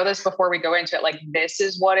 They know this before we go into it. Like, this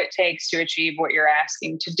is what it takes to achieve what you're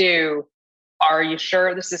asking to do. Are you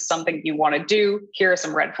sure this is something you want to do? Here are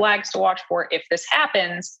some red flags to watch for. If this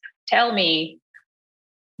happens, tell me.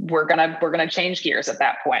 We're gonna change gears at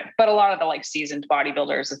that point. But a lot of the like seasoned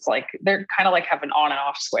bodybuilders, it's like they're kind of like have an on and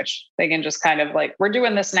off switch. They can just kind of like, we're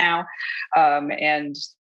doing this now, and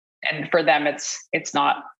for them it's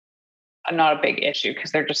not a big issue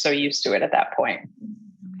because they're just so used to it at that point.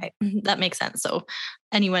 Okay. That makes sense. So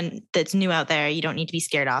anyone that's new out there, you don't need to be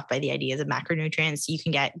scared off by the ideas of macronutrients. You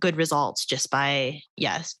can get good results just by,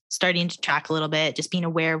 starting to track a little bit, just being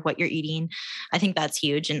aware of what you're eating. I think that's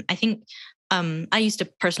huge. And I think I used to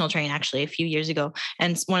personal train actually a few years ago.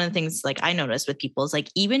 And one of the things like I noticed with people is like,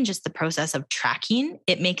 even just the process of tracking,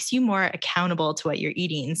 it makes you more accountable to what you're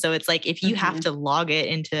eating. So it's like, if you have to log it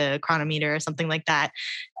into Chronometer or something like that,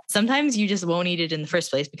 sometimes you just won't eat it in the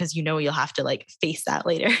first place because you'll have to like face that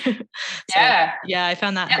later. I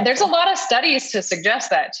found that. Yeah, there's a lot of studies to suggest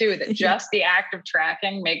that too, that just the act of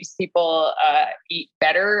tracking makes people eat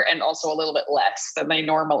better and also a little bit less than they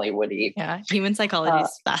normally would eat. Yeah, human psychology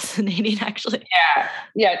is fascinating actually.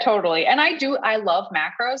 Yeah, totally. And I love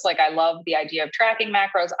macros. Like I love the idea of tracking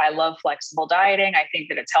macros. I love flexible dieting. I think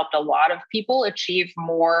that it's helped a lot of people achieve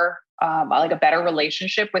more like a better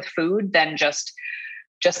relationship with food than just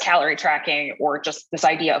calorie tracking or just this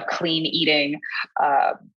idea of clean eating.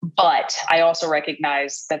 But I also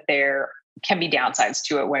recognize that there can be downsides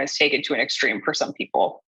to it when it's taken to an extreme for some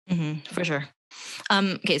people. For sure.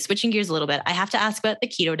 Okay, switching gears a little bit. I have to ask about the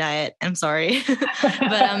keto diet. I'm sorry,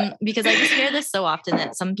 but because I just hear this so often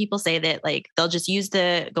that some people say that like they'll just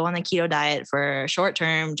go on the keto diet for short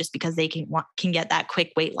term just because they can get that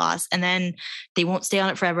quick weight loss, and then they won't stay on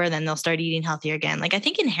it forever. Then they'll start eating healthier again. Like I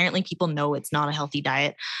think inherently people know it's not a healthy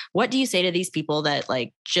diet. What do you say to these people that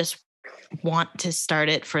like just want to start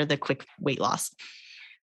it for the quick weight loss?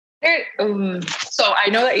 So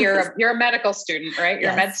I know that you're a medical student, right?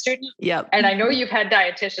 You're a med student. Yep. And I know you've had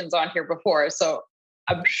dietitians on here before, so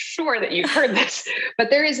I'm sure that you've heard this,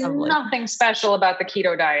 but there is nothing special about the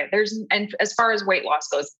keto diet. And as far as weight loss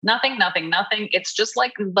goes, nothing. It's just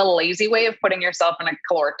like the lazy way of putting yourself in a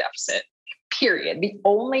caloric deficit, period. The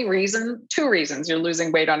only two reasons you're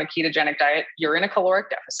losing weight on a ketogenic diet, you're in a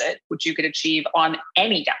caloric deficit, which you could achieve on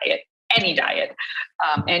any diet.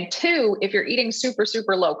 And two, if you're eating super,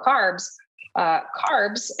 super low carbs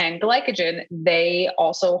and glycogen, they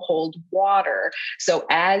also hold water. So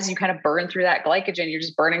as you kind of burn through that glycogen, you're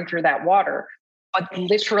just burning through that water. But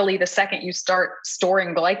literally the second you start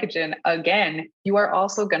storing glycogen again, you are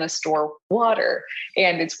also going to store water.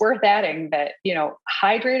 And it's worth adding that,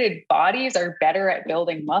 hydrated bodies are better at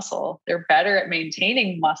building muscle. They're better at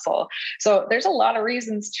maintaining muscle. So there's a lot of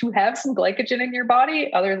reasons to have some glycogen in your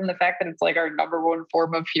body, other than the fact that it's like our number one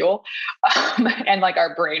form of fuel and like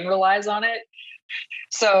our brain relies on it.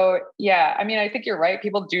 So yeah, I mean, I think you're right.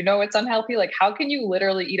 People do know it's unhealthy. Like how can you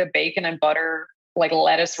literally eat a bacon and butter, like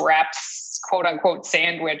lettuce wrapped quote unquote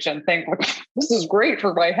sandwich and think this is great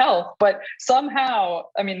for my health, but somehow,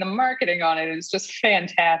 I mean, the marketing on it is just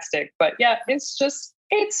fantastic. But yeah, it's just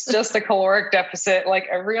a caloric deficit like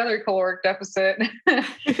every other caloric deficit.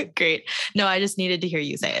 Great. No, I just needed to hear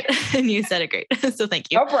you say it and you said it great. So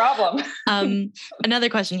thank you. No problem. Another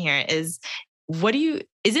question here is,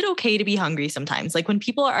 is it okay to be hungry sometimes? Like when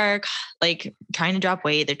people are like trying to drop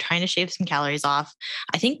weight, they're trying to shave some calories off.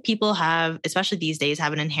 I think people especially these days,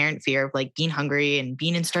 have an inherent fear of like being hungry and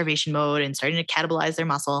being in starvation mode and starting to catabolize their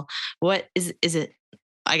muscle. What is it?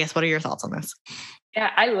 I guess, what are your thoughts on this?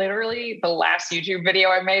 Yeah, the last YouTube video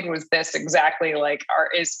I made was this exactly, like,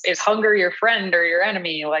 is hunger your friend or your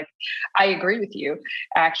enemy? Like, I agree with you,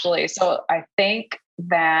 actually. So I think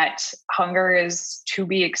that hunger is to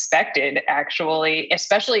be expected, actually,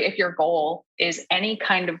 especially if your goal is any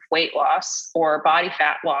kind of weight loss or body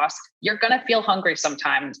fat loss. You're going to feel hungry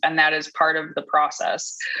sometimes, and that is part of the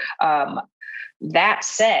process. That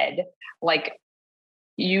said, like,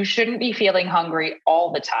 you shouldn't be feeling hungry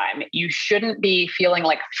all the time. You shouldn't be feeling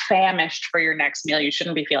like famished for your next meal. You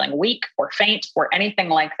shouldn't be feeling weak or faint or anything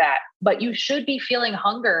like that. But you should be feeling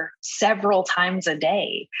hunger several times a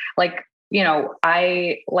day. Like,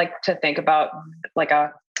 I like to think about like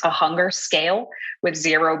a hunger scale, with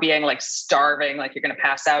 0 being like starving, like you're going to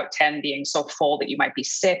pass out, 10 being so full that you might be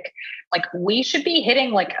sick. Like, we should be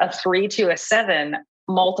hitting like a 3 to a 7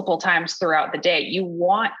 multiple times throughout the day. You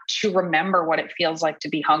want to remember what it feels like to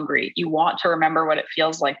be hungry. You want to remember what it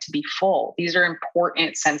feels like to be full. These are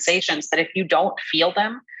important sensations that if you don't feel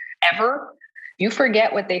them ever, you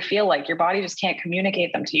forget what they feel like. Your body just can't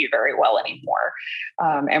communicate them to you very well anymore.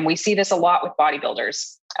 And we see this a lot with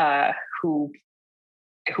bodybuilders who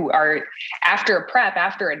are after a prep,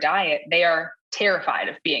 after a diet, they are terrified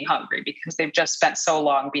of being hungry because they've just spent so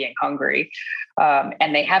long being hungry.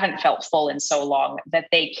 And they haven't felt full in so long that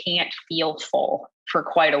they can't feel full for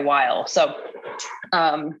quite a while. So,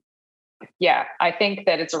 I think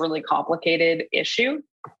that it's a really complicated issue,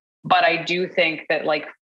 but I do think that, like,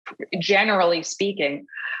 generally speaking,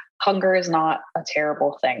 hunger is not a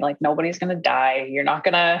terrible thing. Like, nobody's going to die.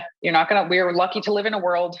 We're lucky to live in a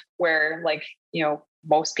world where, like,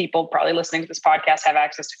 most people probably listening to this podcast have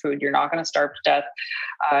access to food. You're not going to starve to death.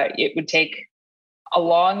 It would take a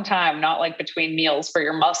long time, not like between meals, for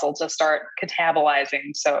your muscle to start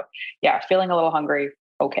catabolizing. So feeling a little hungry.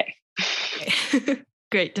 Okay.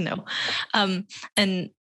 Great to know. And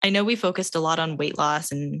I know we focused a lot on weight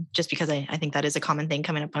loss, and just because I think that is a common thing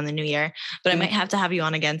coming up on the new year, but I might have to have you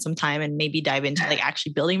on again sometime and maybe dive into like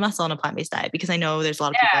actually building muscle on a plant-based diet, because I know there's a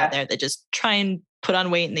lot of people out there that just try and put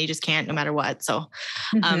on weight and they just can't no matter what. So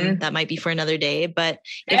that might be for another day, but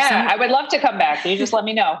I would love to come back. You just let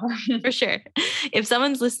me know. For sure. If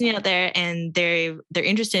someone's listening out there and they're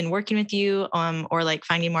interested in working with you, or like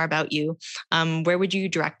finding more about you, where would you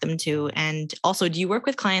direct them to? And also, do you work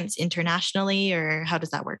with clients internationally, or how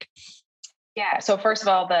does that work? Yeah. So first of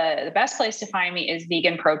all, the best place to find me is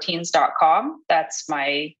veganproteins.com. That's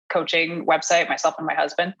my coaching website, myself and my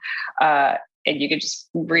husband. And you can just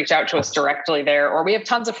reach out to us directly there, or we have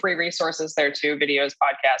tons of free resources there too, videos,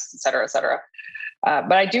 podcasts, et cetera, et cetera.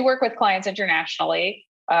 But I do work with clients internationally.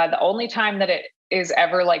 The only time that it is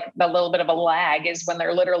ever like a little bit of a lag is when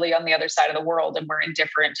they're literally on the other side of the world and we're in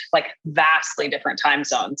different, like vastly different time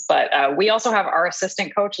zones. But we also have our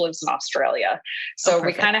assistant coach lives in Australia. So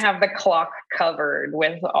we kind of have the clock covered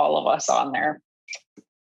with all of us on there.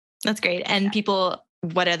 That's great. And people,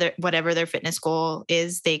 whatever their fitness goal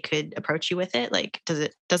is, they could approach you with it. Like,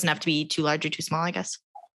 doesn't have to be too large or too small, I guess.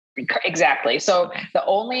 Exactly. So the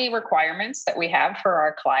only requirements that we have for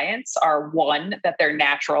our clients are 1, that they're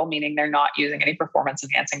natural, meaning they're not using any performance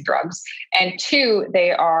enhancing drugs. And 2,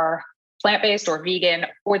 they are plant-based or vegan,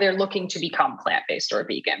 or they're looking to become plant-based or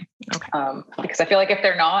vegan. Okay. Because I feel like if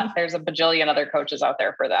they're not, there's a bajillion other coaches out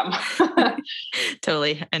there for them.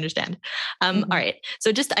 Totally understand. All right.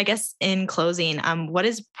 So just, I guess, in closing, what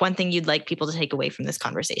is one thing you'd like people to take away from this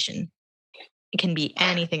conversation? It can be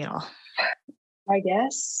anything at all. I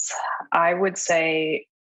guess I would say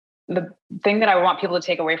the thing that I want people to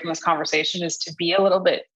take away from this conversation is to be a little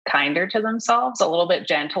bit kinder to themselves, a little bit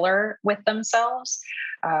gentler with themselves.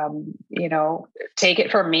 Take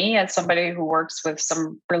it from me as somebody who works with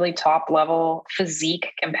some really top level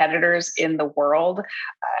physique competitors in the world.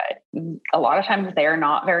 A lot of times they're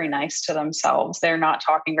not very nice to themselves. They're not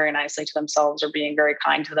talking very nicely to themselves or being very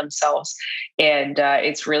kind to themselves. And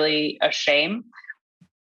it's really a shame,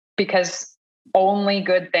 because only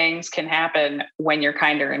good things can happen when you're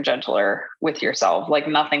kinder and gentler with yourself. Like,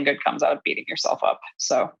 nothing good comes out of beating yourself up.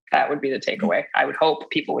 So that would be the takeaway I would hope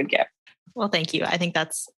people would get. Well, thank you. I think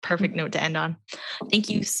that's a perfect note to end on. Thank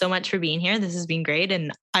you so much for being here. This has been great.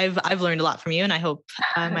 And I've learned a lot from you, and I hope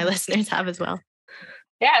my listeners have as well.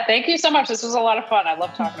 Yeah, thank you so much. This was a lot of fun. I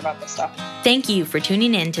love talking about this stuff. Thank you for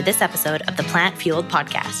tuning in to this episode of the Plant Fueled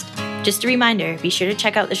Podcast. Just a reminder, be sure to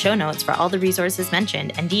check out the show notes for all the resources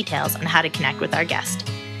mentioned and details on how to connect with our guest.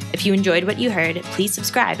 If you enjoyed what you heard, please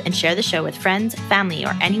subscribe and share the show with friends, family,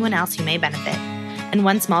 or anyone else who may benefit. And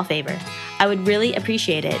one small favor, I would really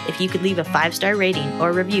appreciate it if you could leave a 5-star rating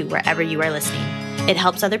or review wherever you are listening. It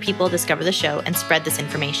helps other people discover the show and spread this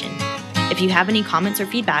information. If you have any comments or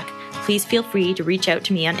feedback, please feel free to reach out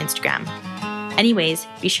to me on Instagram. Anyways,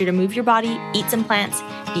 be sure to move your body, eat some plants,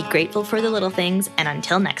 be grateful for the little things, and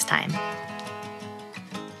until next time.